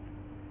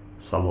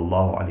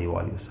sallallahu alaihi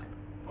wasallam.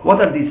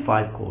 What are these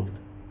five called?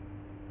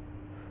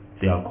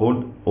 They are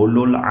called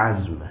Ulul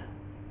Azm,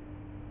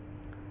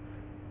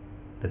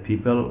 the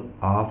people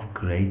of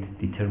great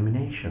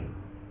determination.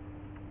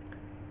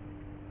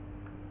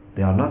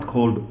 They are not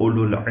called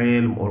Ulul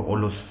Ilm or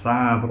Ulul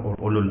Sabr or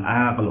Ulul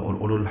Aql or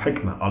Ulul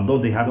Hikmah,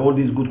 although they had all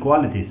these good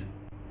qualities.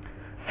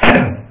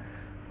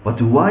 But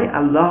why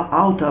Allah,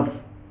 out of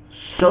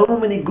so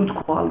many good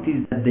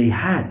qualities that they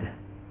had,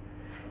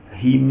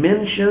 He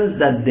mentions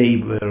that they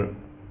were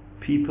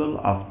people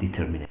of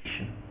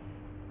determination?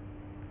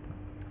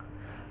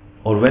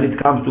 Or when it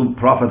comes to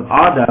Prophet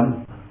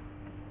Adam,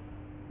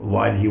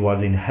 while he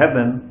was in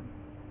heaven,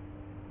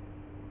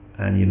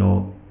 and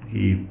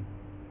he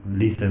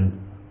listened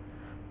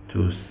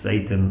to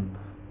Satan.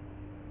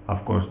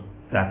 Of course,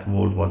 that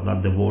world was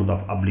not the world of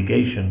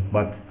obligation,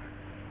 but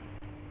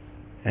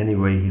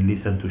anyway, he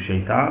listened to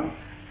Shaitan,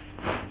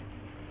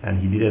 and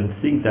he didn't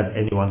think that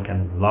anyone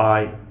can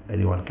lie,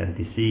 anyone can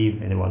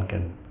deceive, anyone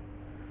can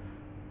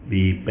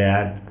be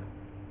bad.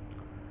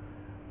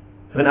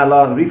 When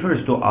Allah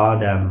refers to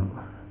Adam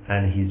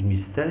and his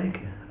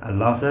mistake,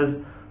 Allah says,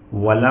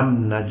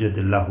 وَلَمْ نَجِدْ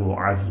لَهُ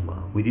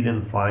عَزْمًا. We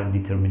didn't find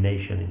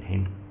determination in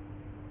him.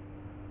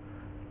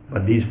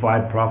 But these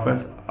five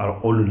prophets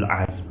are Ulul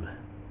Azm.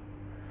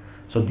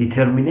 So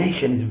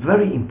determination is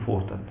very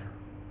important.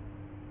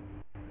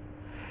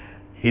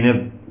 In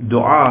a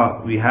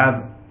dua we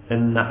have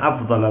إن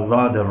أفضل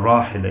ذات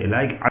الراحل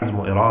إليك عزم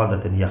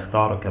إرادة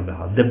يختارك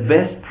بها. The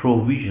best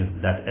provision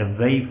that a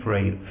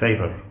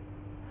wayfarer,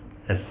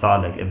 a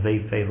salik, a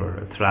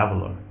wayfarer, a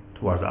traveler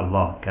towards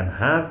Allah can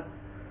have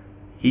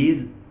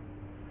is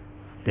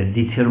the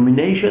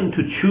determination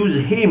to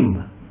choose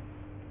Him.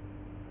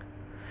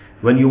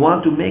 When you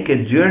want to make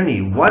a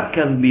journey, what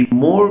can be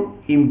more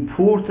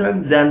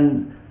important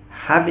than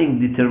having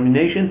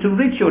determination to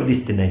reach your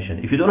destination?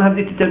 If you don't have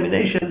the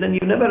determination, then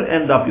you never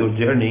end up your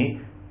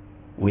journey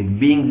with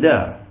being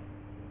there.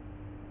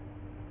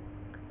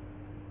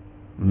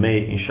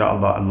 May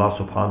inshallah Allah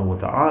subhanahu wa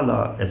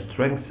ta'ala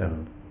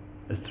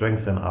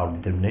strengthen our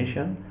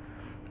determination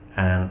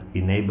and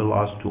enable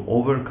us to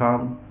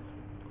overcome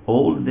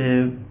all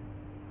the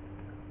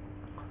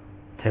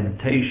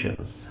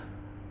temptations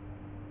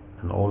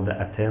and all the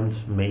attempts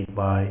made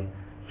by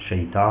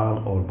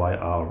Shaitan or by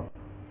our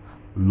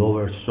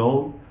lower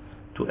soul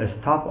to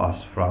stop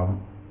us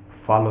from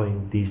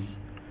following this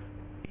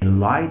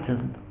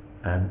enlightened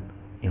and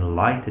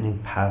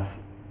enlightening path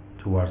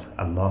towards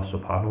Allah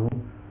subhanahu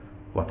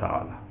wa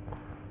ta'ala.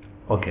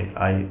 Okay,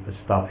 I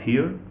stop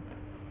here,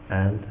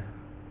 and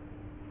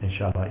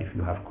inshallah if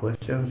you have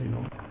questions,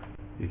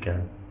 you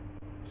can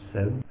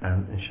send,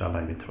 and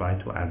inshallah we try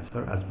to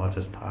answer as much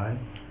as time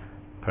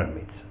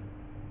permits.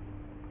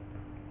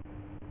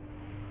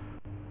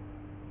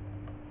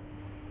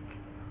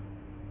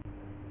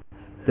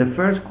 The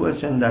first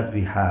question that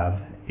we have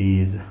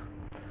is,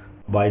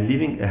 by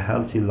living a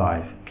healthy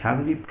life,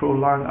 can we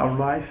prolong our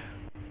life?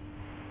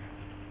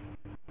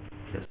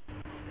 Yes.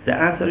 The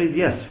answer is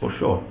yes, for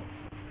sure.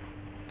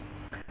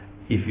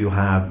 If you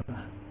have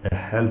a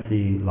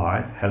healthy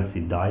life,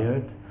 healthy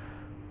diet,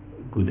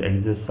 good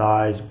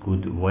exercise,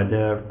 good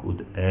weather,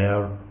 good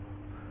air,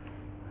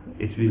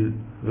 it will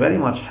very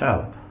much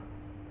help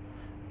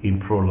in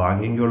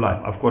prolonging your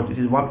life. Of course, this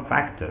is one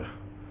factor.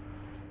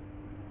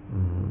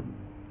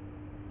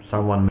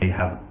 Someone may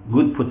have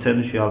good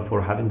potential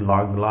for having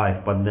long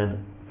life, but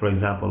then, for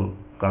example,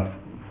 God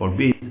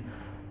forbid,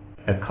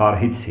 a car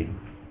hits him.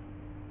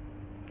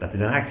 That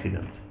is an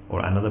accident, or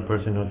another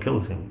person who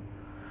kills him.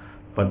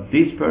 But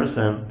this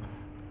person,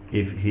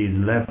 if he is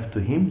left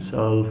to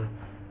himself,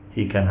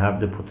 he can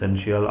have the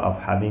potential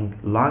of having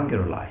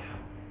longer life.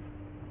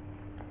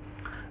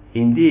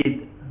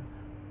 Indeed,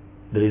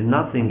 there is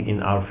nothing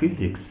in our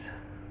physics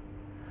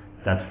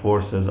that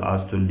forces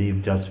us to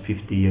live just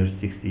 50 years,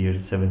 60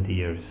 years, 70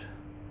 years.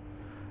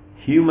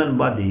 Human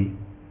body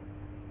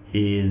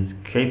is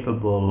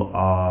capable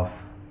of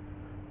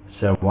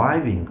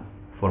surviving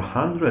for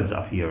hundreds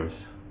of years.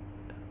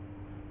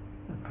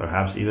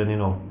 Perhaps even,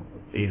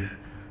 if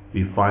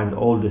we find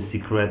all the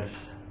secrets,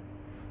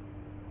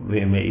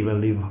 we may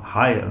even live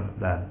higher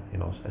than,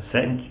 a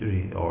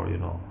century or,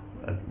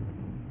 a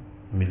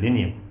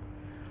millennium.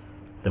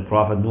 The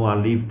Prophet Noah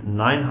lived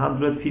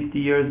 950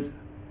 years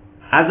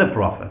as a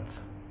prophet.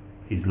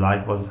 His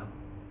life was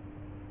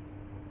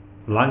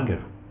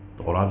longer.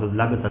 The Quran says,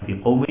 لَبِثَ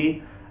فِي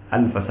قَوْمِهِ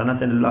أَلْفَ سَنَةٍ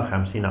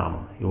إِلَّا 50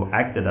 عَامًا. He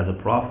acted as a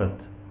prophet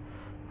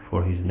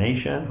for his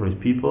nation, for his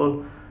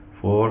people,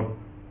 for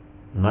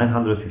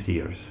 950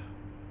 years.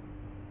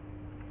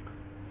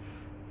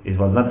 It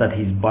was not that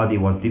his body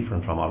was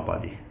different from our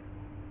body.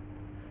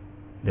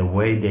 The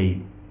way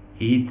they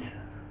eat,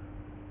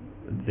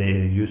 they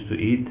used to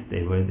eat,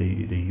 the way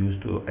they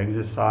used to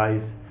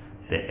exercise,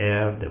 the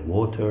air, the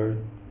water,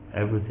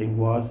 everything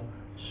was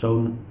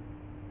so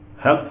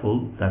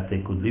helpful that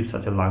they could live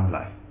such a long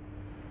life.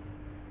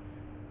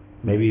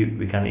 Maybe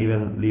we can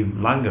even live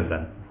longer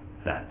than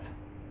that.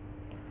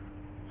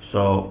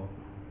 So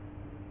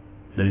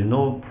there is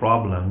no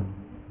problem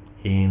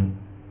in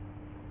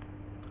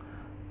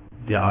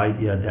the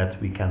idea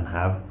that we can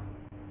have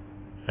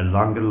a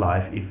longer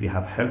life if we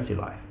have healthy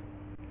life.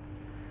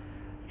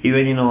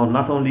 Even,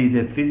 not only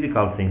the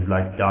physical things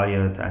like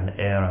diet and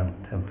air and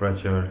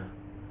temperature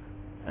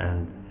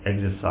and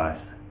exercise,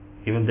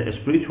 even the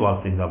spiritual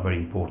things are very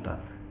important.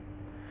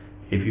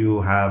 If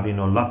you have,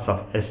 lots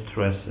of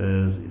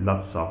stresses,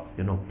 lots of,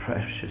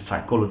 pressure,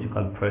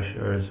 psychological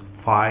pressures,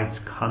 fights,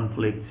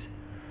 conflicts,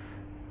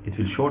 it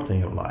will shorten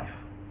your life.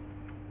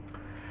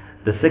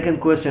 The second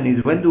question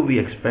is, when do we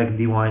expect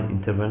divine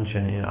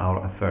intervention in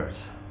our affairs?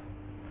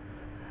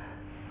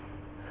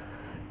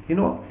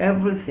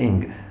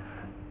 Everything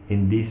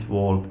in this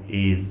world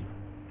is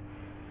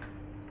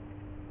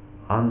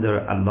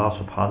under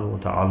Allah subhanahu wa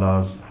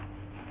ta'ala's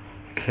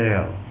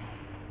care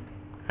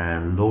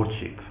and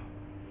lordship.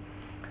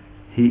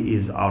 He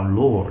is our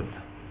Lord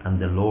and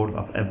the Lord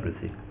of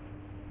everything.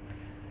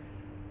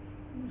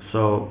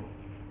 So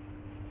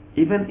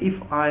even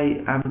if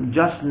I am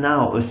just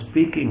now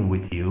speaking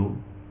with you,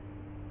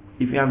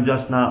 if I am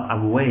just now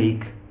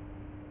awake,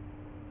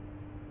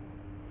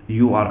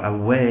 you are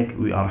awake,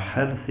 we are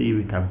healthy,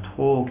 we can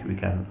talk, we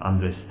can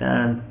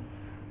understand,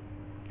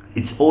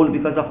 it's all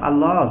because of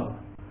Allah's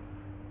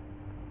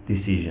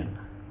decision.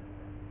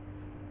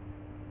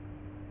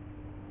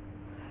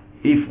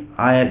 If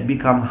I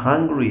become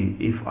hungry,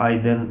 if I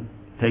then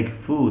take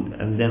food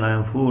and then I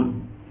am full,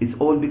 it's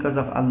all because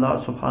of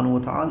Allah subhanahu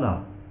wa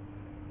ta'ala.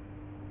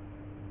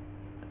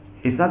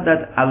 It's not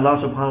that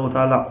Allah subhanahu wa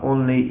ta'ala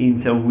only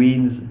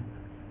intervenes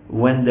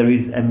when there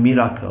is a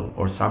miracle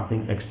or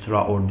something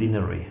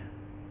extraordinary.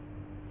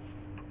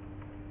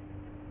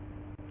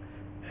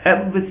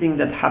 Everything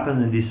that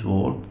happens in this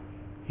world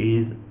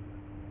is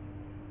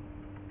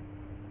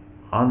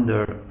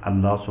under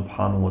Allah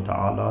subhanahu wa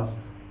ta'ala's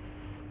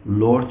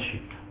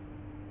lordship.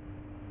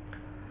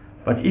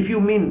 But if you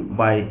mean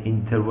by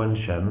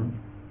intervention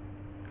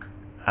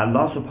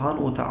Allah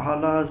subhanahu wa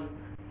ta'ala's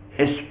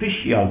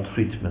special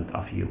treatment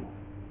of you,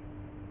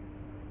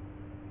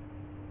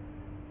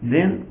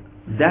 then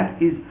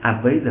that is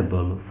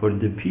available for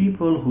the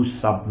people who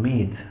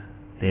submit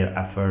their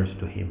affairs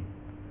to Him.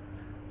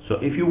 So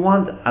if you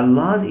want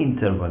Allah's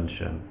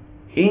intervention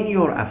in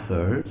your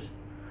affairs,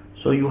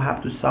 so you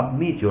have to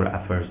submit your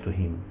affairs to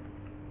Him.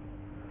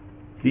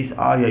 This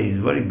ayah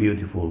is very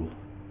beautiful.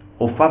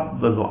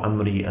 أُفَضِّلُ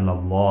أَمْرِي إِلَى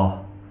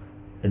اللَّهِ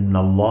إِنَّ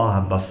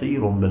اللَّهَ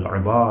بَصِيرٌ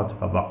بِالْعِبَادِ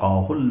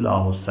فَبَقَاهُ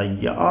اللَّهُ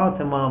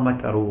سَيِّئَاتِ مَا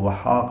مَكَرُوا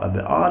وَحَاقَ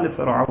بِآلِ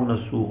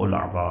فِرْعَوْنَ سُوءُ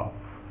الْعَذَابِ.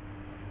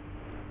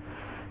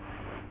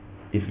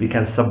 If we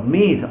can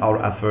submit our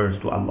affairs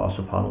to Allah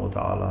subhanahu wa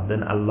ta'ala,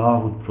 then Allah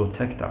would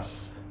protect us.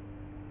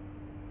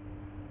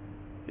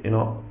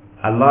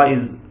 Allah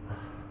is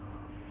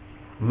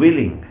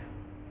willing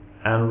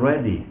and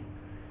ready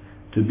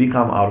to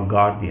become our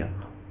guardian.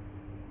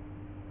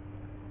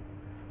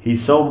 He's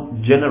so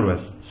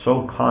generous,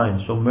 so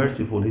kind, so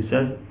merciful. He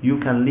says, you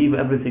can leave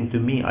everything to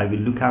me, I will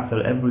look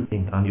after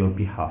everything on your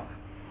behalf.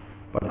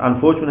 But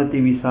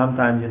unfortunately we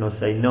sometimes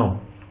say, no,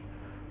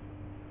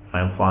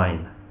 I'm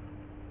fine,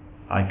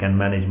 I can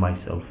manage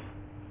myself.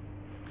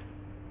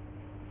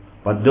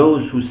 But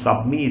those who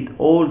submit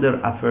all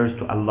their affairs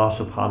to Allah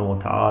subhanahu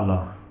wa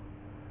ta'ala,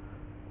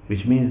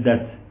 which means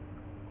that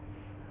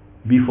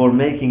before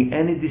making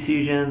any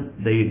decision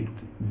they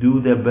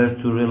do their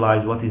best to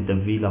realize what is the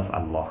will of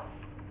Allah.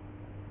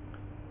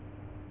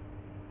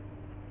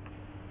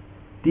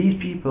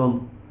 These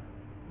people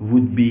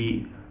would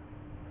be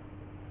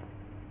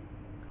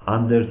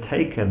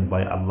undertaken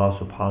by Allah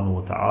subhanahu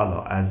wa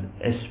ta'ala as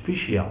a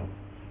special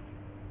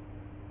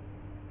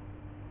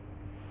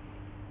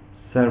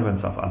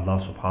servants of Allah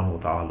subhanahu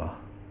wa ta'ala,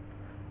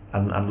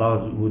 and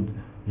Allah would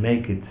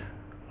make it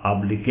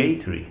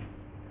obligatory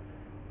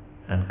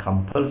and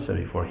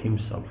compulsory for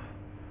Himself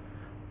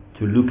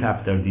to look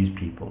after these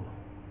people,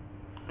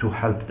 to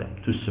help them,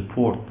 to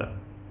support them.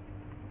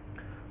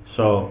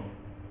 So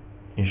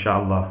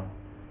inshallah,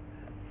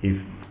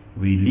 if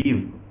we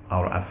leave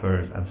our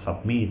affairs and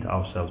submit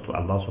ourselves to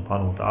Allah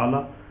subhanahu wa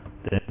ta'ala,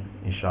 then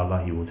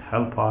inshallah He would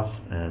help us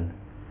and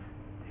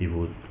He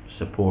would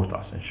support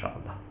us,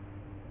 inshallah.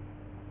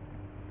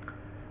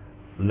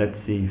 Let's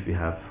see if we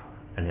have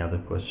any other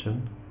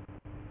question.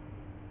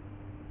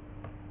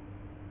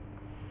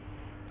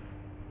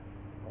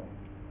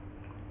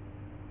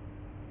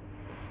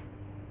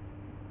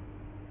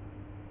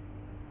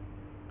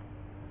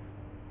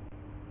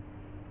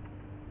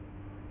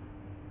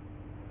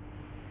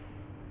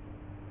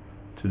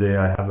 Today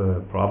I have a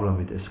problem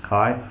with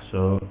Skype,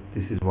 so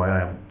this is why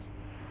I am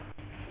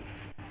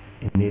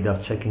in need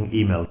of checking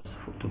emails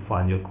to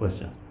find your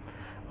question.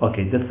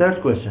 Okay, the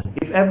third question.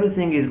 If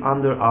everything is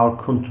under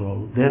our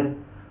control,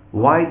 then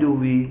why do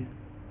we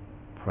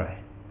pray?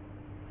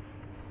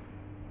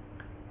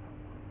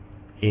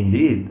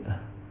 Indeed,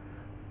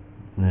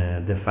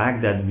 the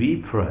fact that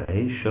we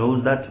pray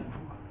shows that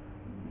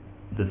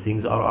the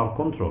things are our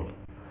control.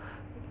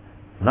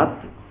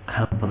 Not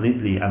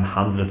completely and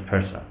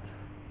 100%,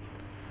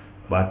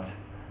 but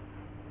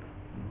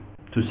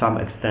to some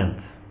extent.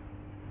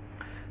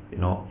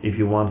 If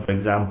you want, for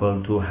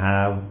example, to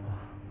have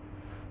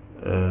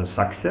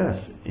success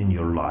in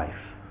your life,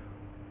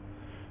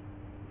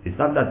 it's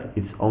not that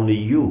it's only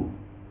you.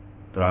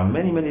 There are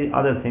many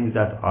other things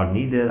that are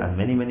needed, and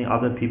many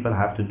other people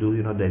have to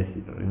do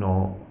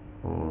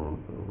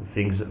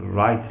things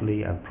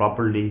rightly and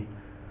properly.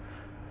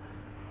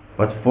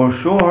 But for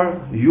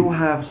sure you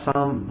have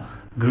some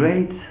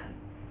great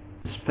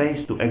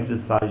space to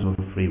exercise your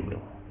free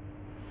will,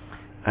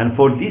 and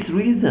for this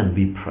reason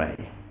we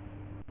pray.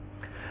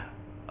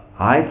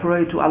 I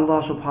pray to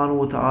Allah subhanahu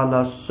wa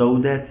ta'ala so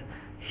that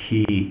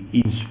He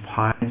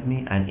inspires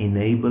me and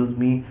enables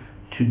me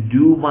to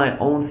do my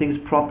own things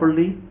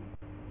properly.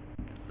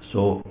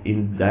 So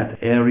in that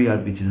area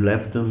which is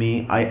left to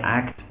me, I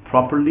act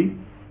properly.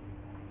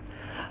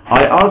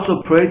 I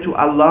also pray to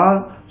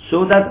Allah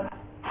so that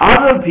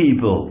other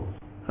people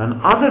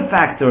and other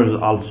factors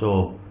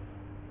also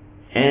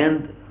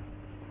end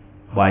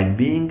by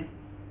being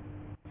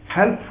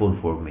helpful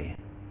for me,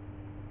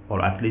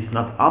 or at least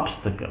not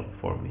obstacle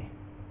for me.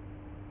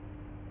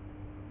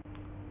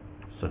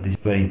 So this is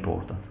very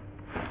important.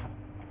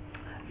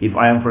 If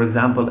I am, for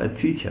example, a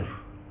teacher,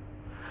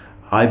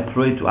 I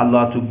pray to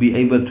Allah to be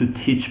able to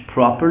teach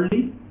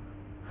properly.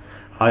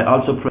 I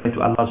also pray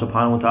to Allah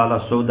subhanahu wa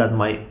ta'ala so that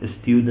my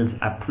students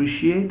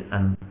appreciate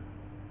and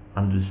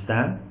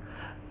understand.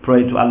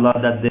 Pray to Allah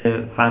that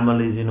their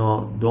families,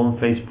 don't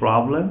face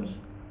problems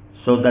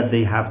so that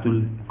they have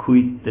to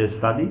quit their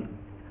study.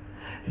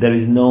 There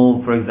is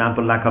no, for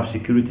example, lack of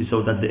security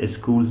so that the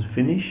schools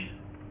finish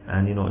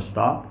and,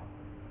 stop.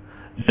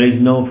 There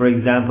is no, for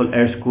example,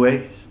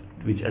 earthquakes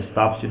which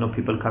stops,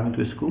 people coming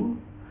to school.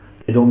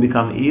 They don't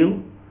become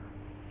ill.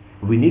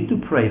 We need to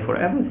pray for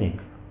everything.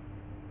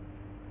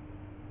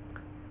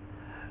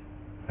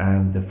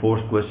 And the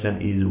fourth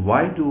question is,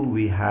 why do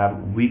we have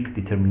weak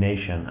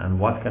determination, and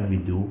what can we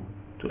do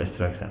to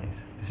strengthen it?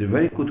 It's a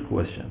very good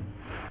question.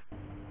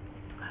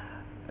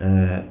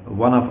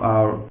 One of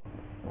our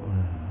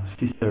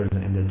sisters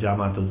in the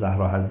Jamaat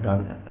al-Zahra has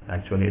done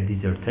actually a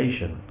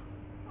dissertation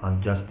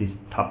on just this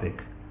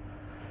topic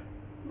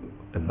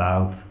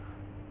about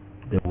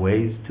the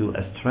ways to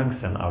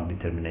strengthen our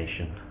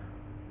determination.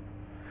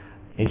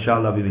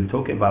 Inshallah, we will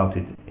talk about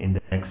it in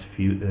the next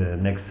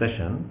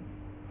session.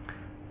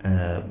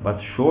 But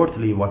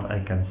shortly, what I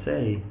can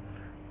say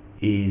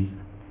is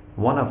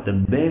one of the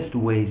best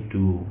ways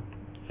to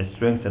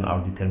strengthen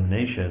our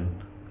determination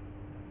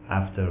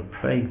after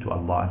praying to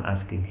Allah and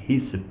asking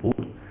His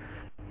support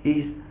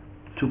is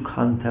to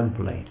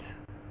contemplate,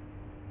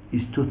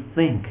 is to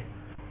think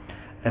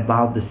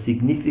about the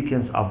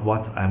significance of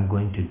what I'm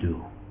going to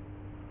do.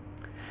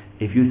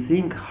 If you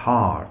think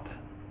hard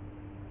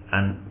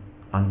and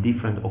on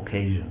different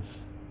occasions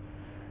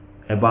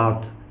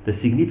about the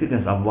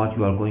significance of what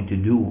you are going to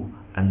do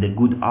and the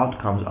good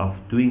outcomes of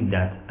doing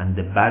that and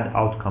the bad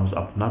outcomes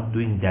of not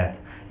doing that,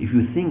 if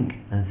you think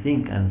and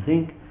think and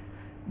think,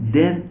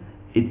 then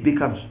it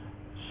becomes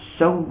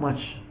so much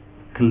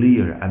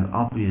clear and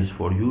obvious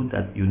for you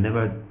that you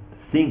never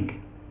think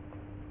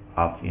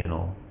of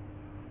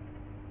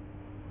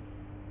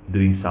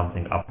doing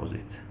something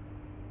opposite.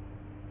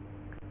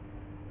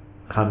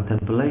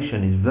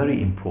 Contemplation is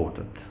very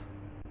important.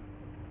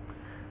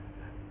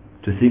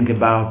 To think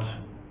about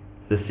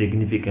the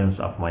significance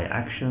of my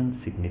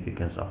action,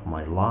 significance of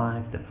my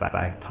life, the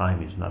fact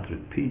time is not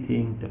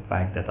repeating, the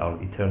fact that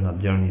our eternal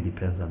journey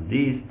depends on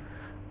this,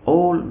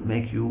 all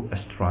make you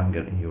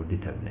stronger in your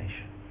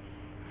determination.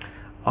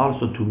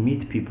 Also to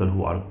meet people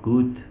who are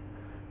good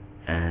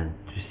and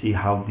to see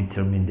how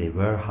determined they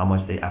were, how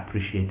much they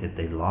appreciated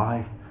their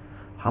life,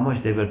 how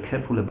much they were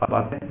careful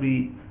about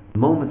every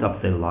moment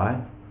of their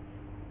life,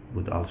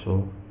 would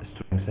also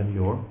strengthen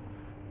your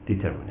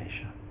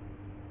determination.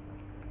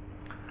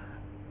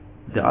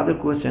 The other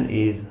question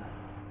is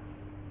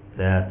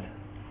that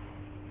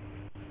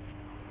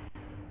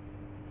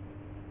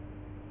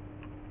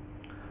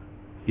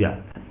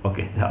the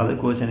other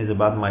question is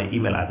about my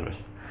email address.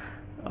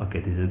 Okay,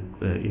 this is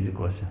an easy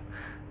question.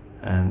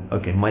 And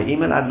my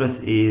email address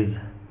is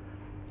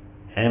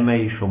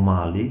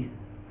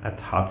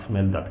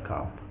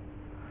mashomali@hotmail.com.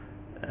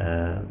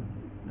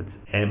 That's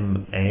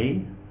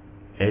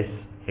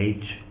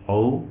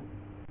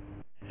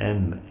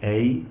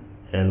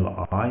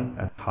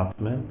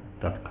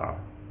MASHOMALI@hotmail.com.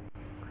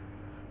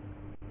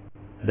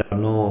 There are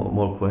no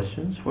more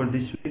questions for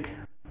this week,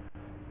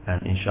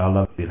 and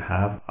inshallah we'll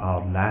have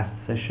our last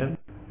session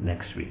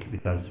next week,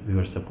 because we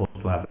were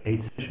supposed to have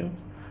 8 sessions.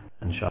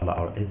 Inshallah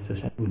our 8th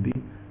session will be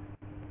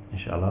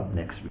inshallah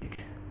next week.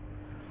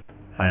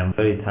 I am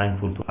very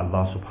thankful to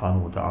Allah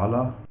subhanahu wa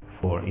ta'ala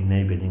for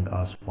enabling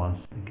us once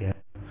again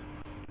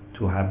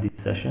to have this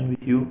session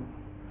with you.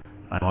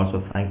 I'm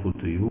also thankful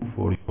to you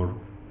for your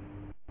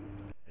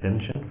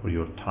attention, for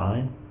your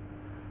time,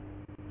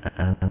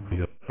 and for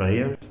your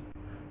prayers.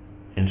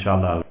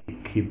 Inshallah we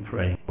keep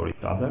praying for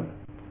each other,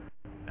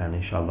 and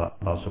inshallah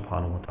Allah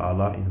subhanahu wa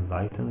ta'ala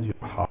enlightens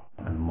your heart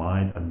and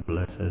mind and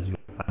blesses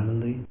your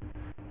family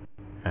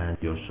and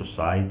your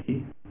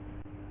society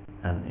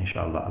and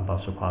inshallah Allah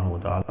subhanahu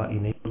wa ta'ala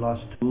enable us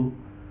to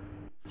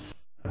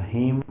serve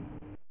Him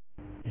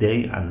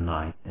day and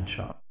night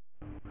inshallah.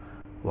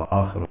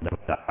 وآخر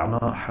دعوانا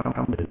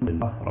الحمد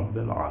لله رب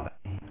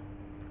العالمين.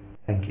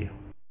 Thank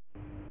you.